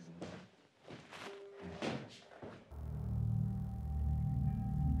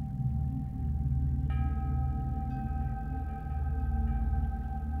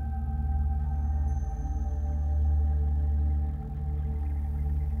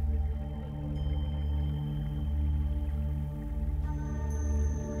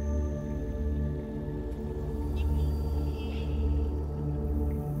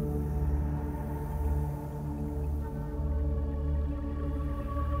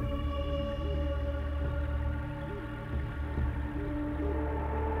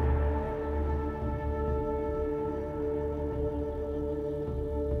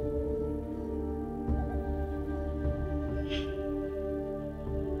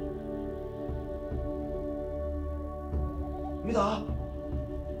于导，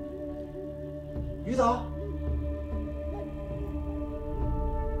于导，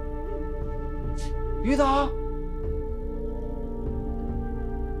于导，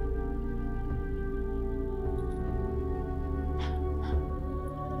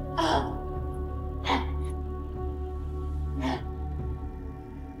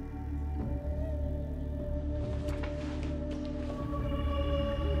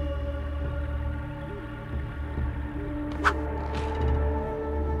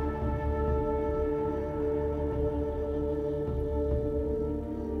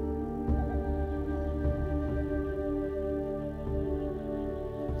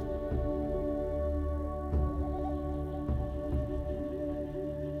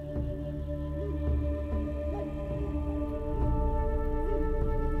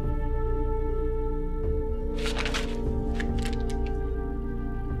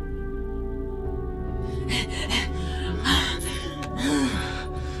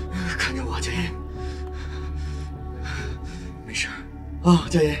看着我，佳音，没事啊，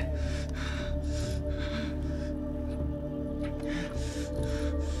佳音。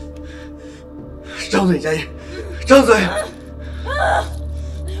张嘴，佳音，张嘴！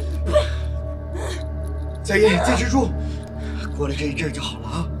佳音，坚持住，过了这一阵就好了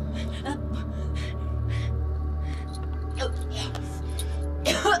啊！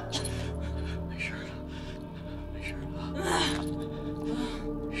没事了，没事了，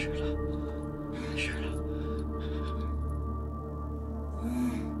没事了，没事了。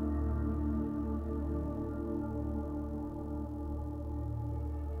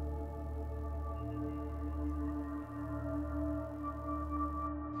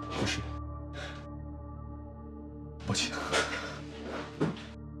不是，抱歉，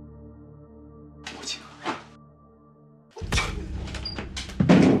抱歉。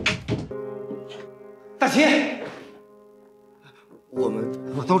大齐，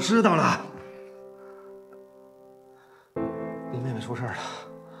我都知道了，你妹妹出事了。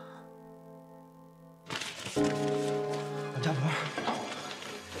王家婆，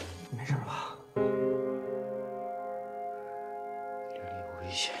你没事吧？这里有危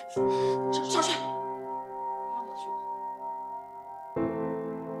险。少帅，我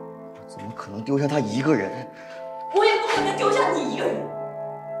怎么可能丢下她一个人？我也不可能丢下你一个人。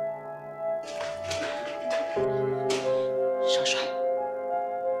少帅，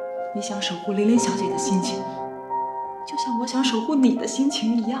你想守护琳琳小姐的心情，就像我想守护你的心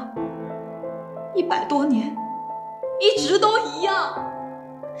情一样，100多年，一直都一样。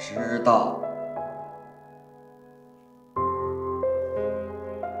知道。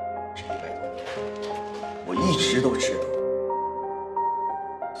这100多年，我一直都知道。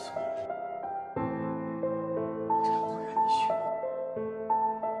所以，我才不会让你去。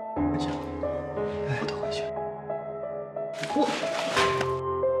我讲，我得回去。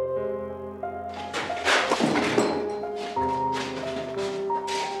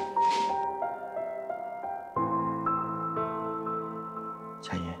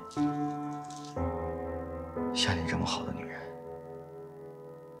佳音，像你这么好的女人，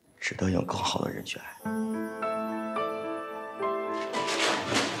只值得有更好的人去爱。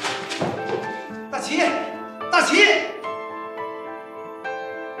大齐，大齐，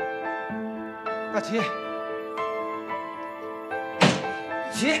大齐，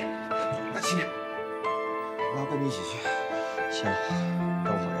齐，大齐，我要跟你一起去。行，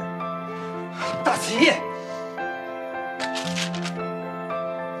等会儿。大齐。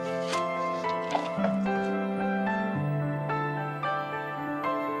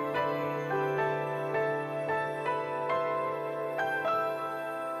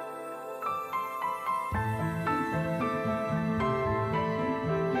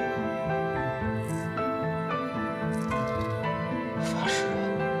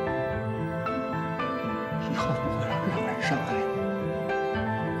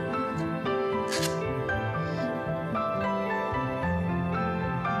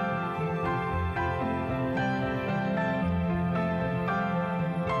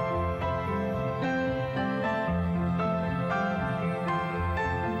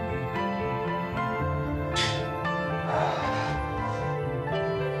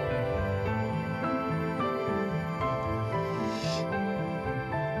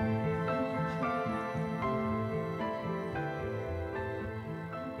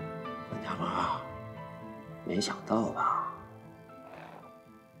 没想到吧？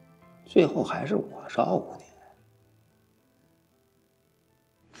最后还是我照顾你。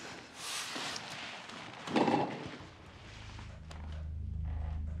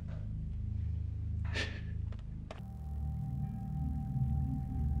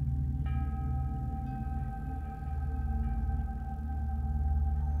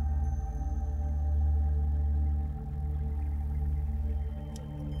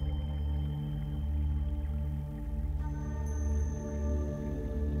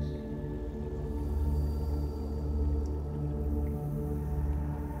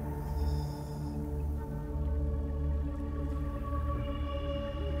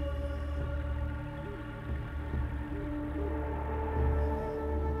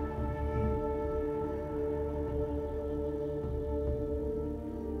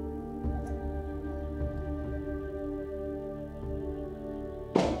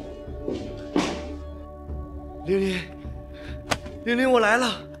玲玲，玲玲，我来了。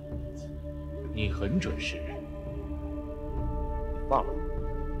你很准时。放了，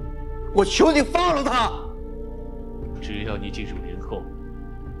我求你放了他。只要你进入莲后，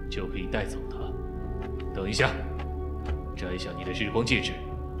就可以带走他。等一下，摘下你的日光戒指。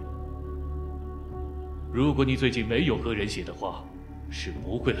如果你最近没有喝人血的话，是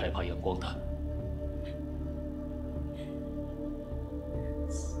不会害怕阳光的。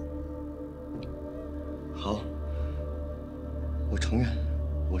 好，我承认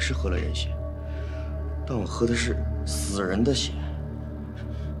我是喝了人血，但我喝的是死人的血。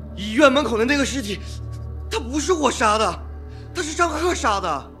医院门口的那个尸体，他不是我杀的，他是张赫杀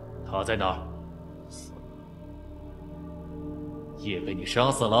的。他在哪儿？也被你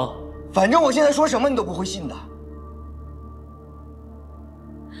杀死了？反正我现在说什么你都不会信的。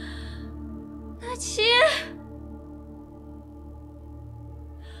大齐。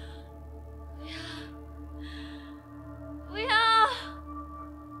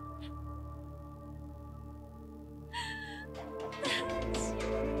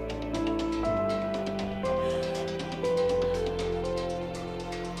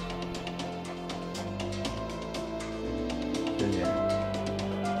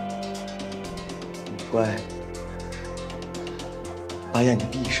 乖，把眼睛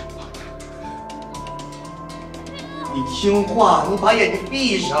闭上吧。你听话，你把眼睛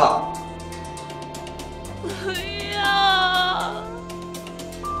闭上。不要！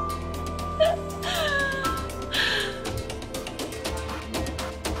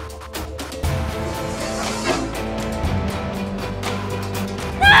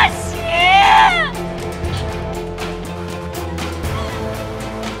大齐！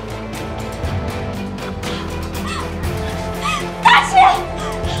 大齐，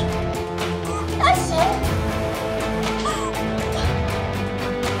大齐，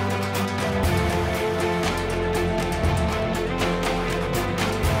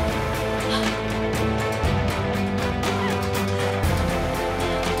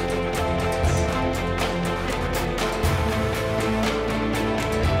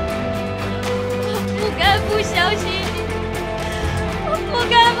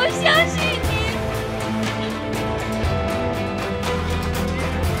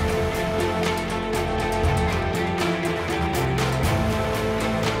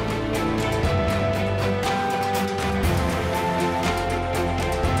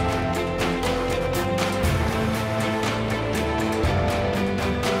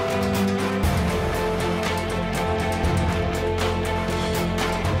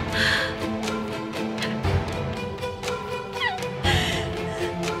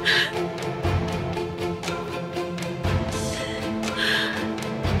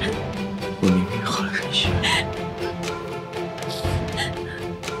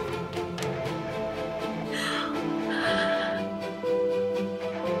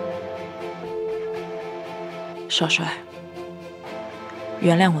少帅，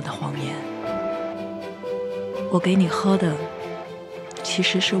原谅我的谎言。我给你喝的其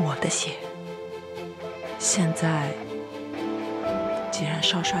实是我的血。现在，既然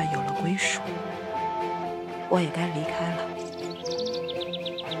少帅有了归属，我也该离开了。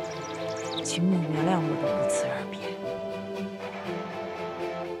请你原谅我的不辞而别。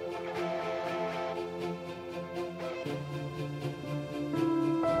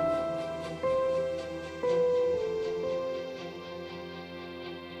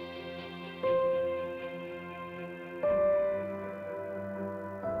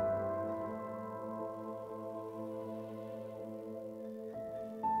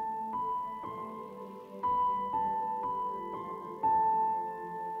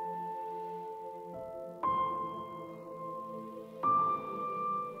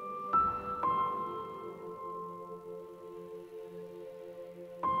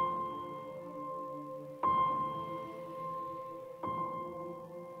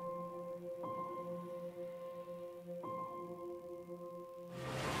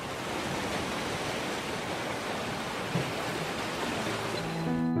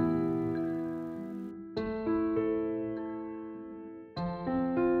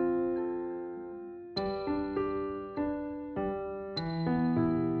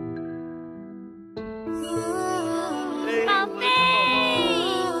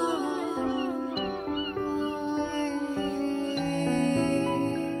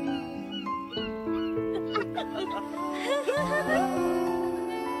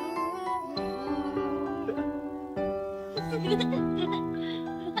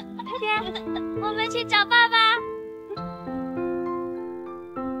快点，我们去找爸爸。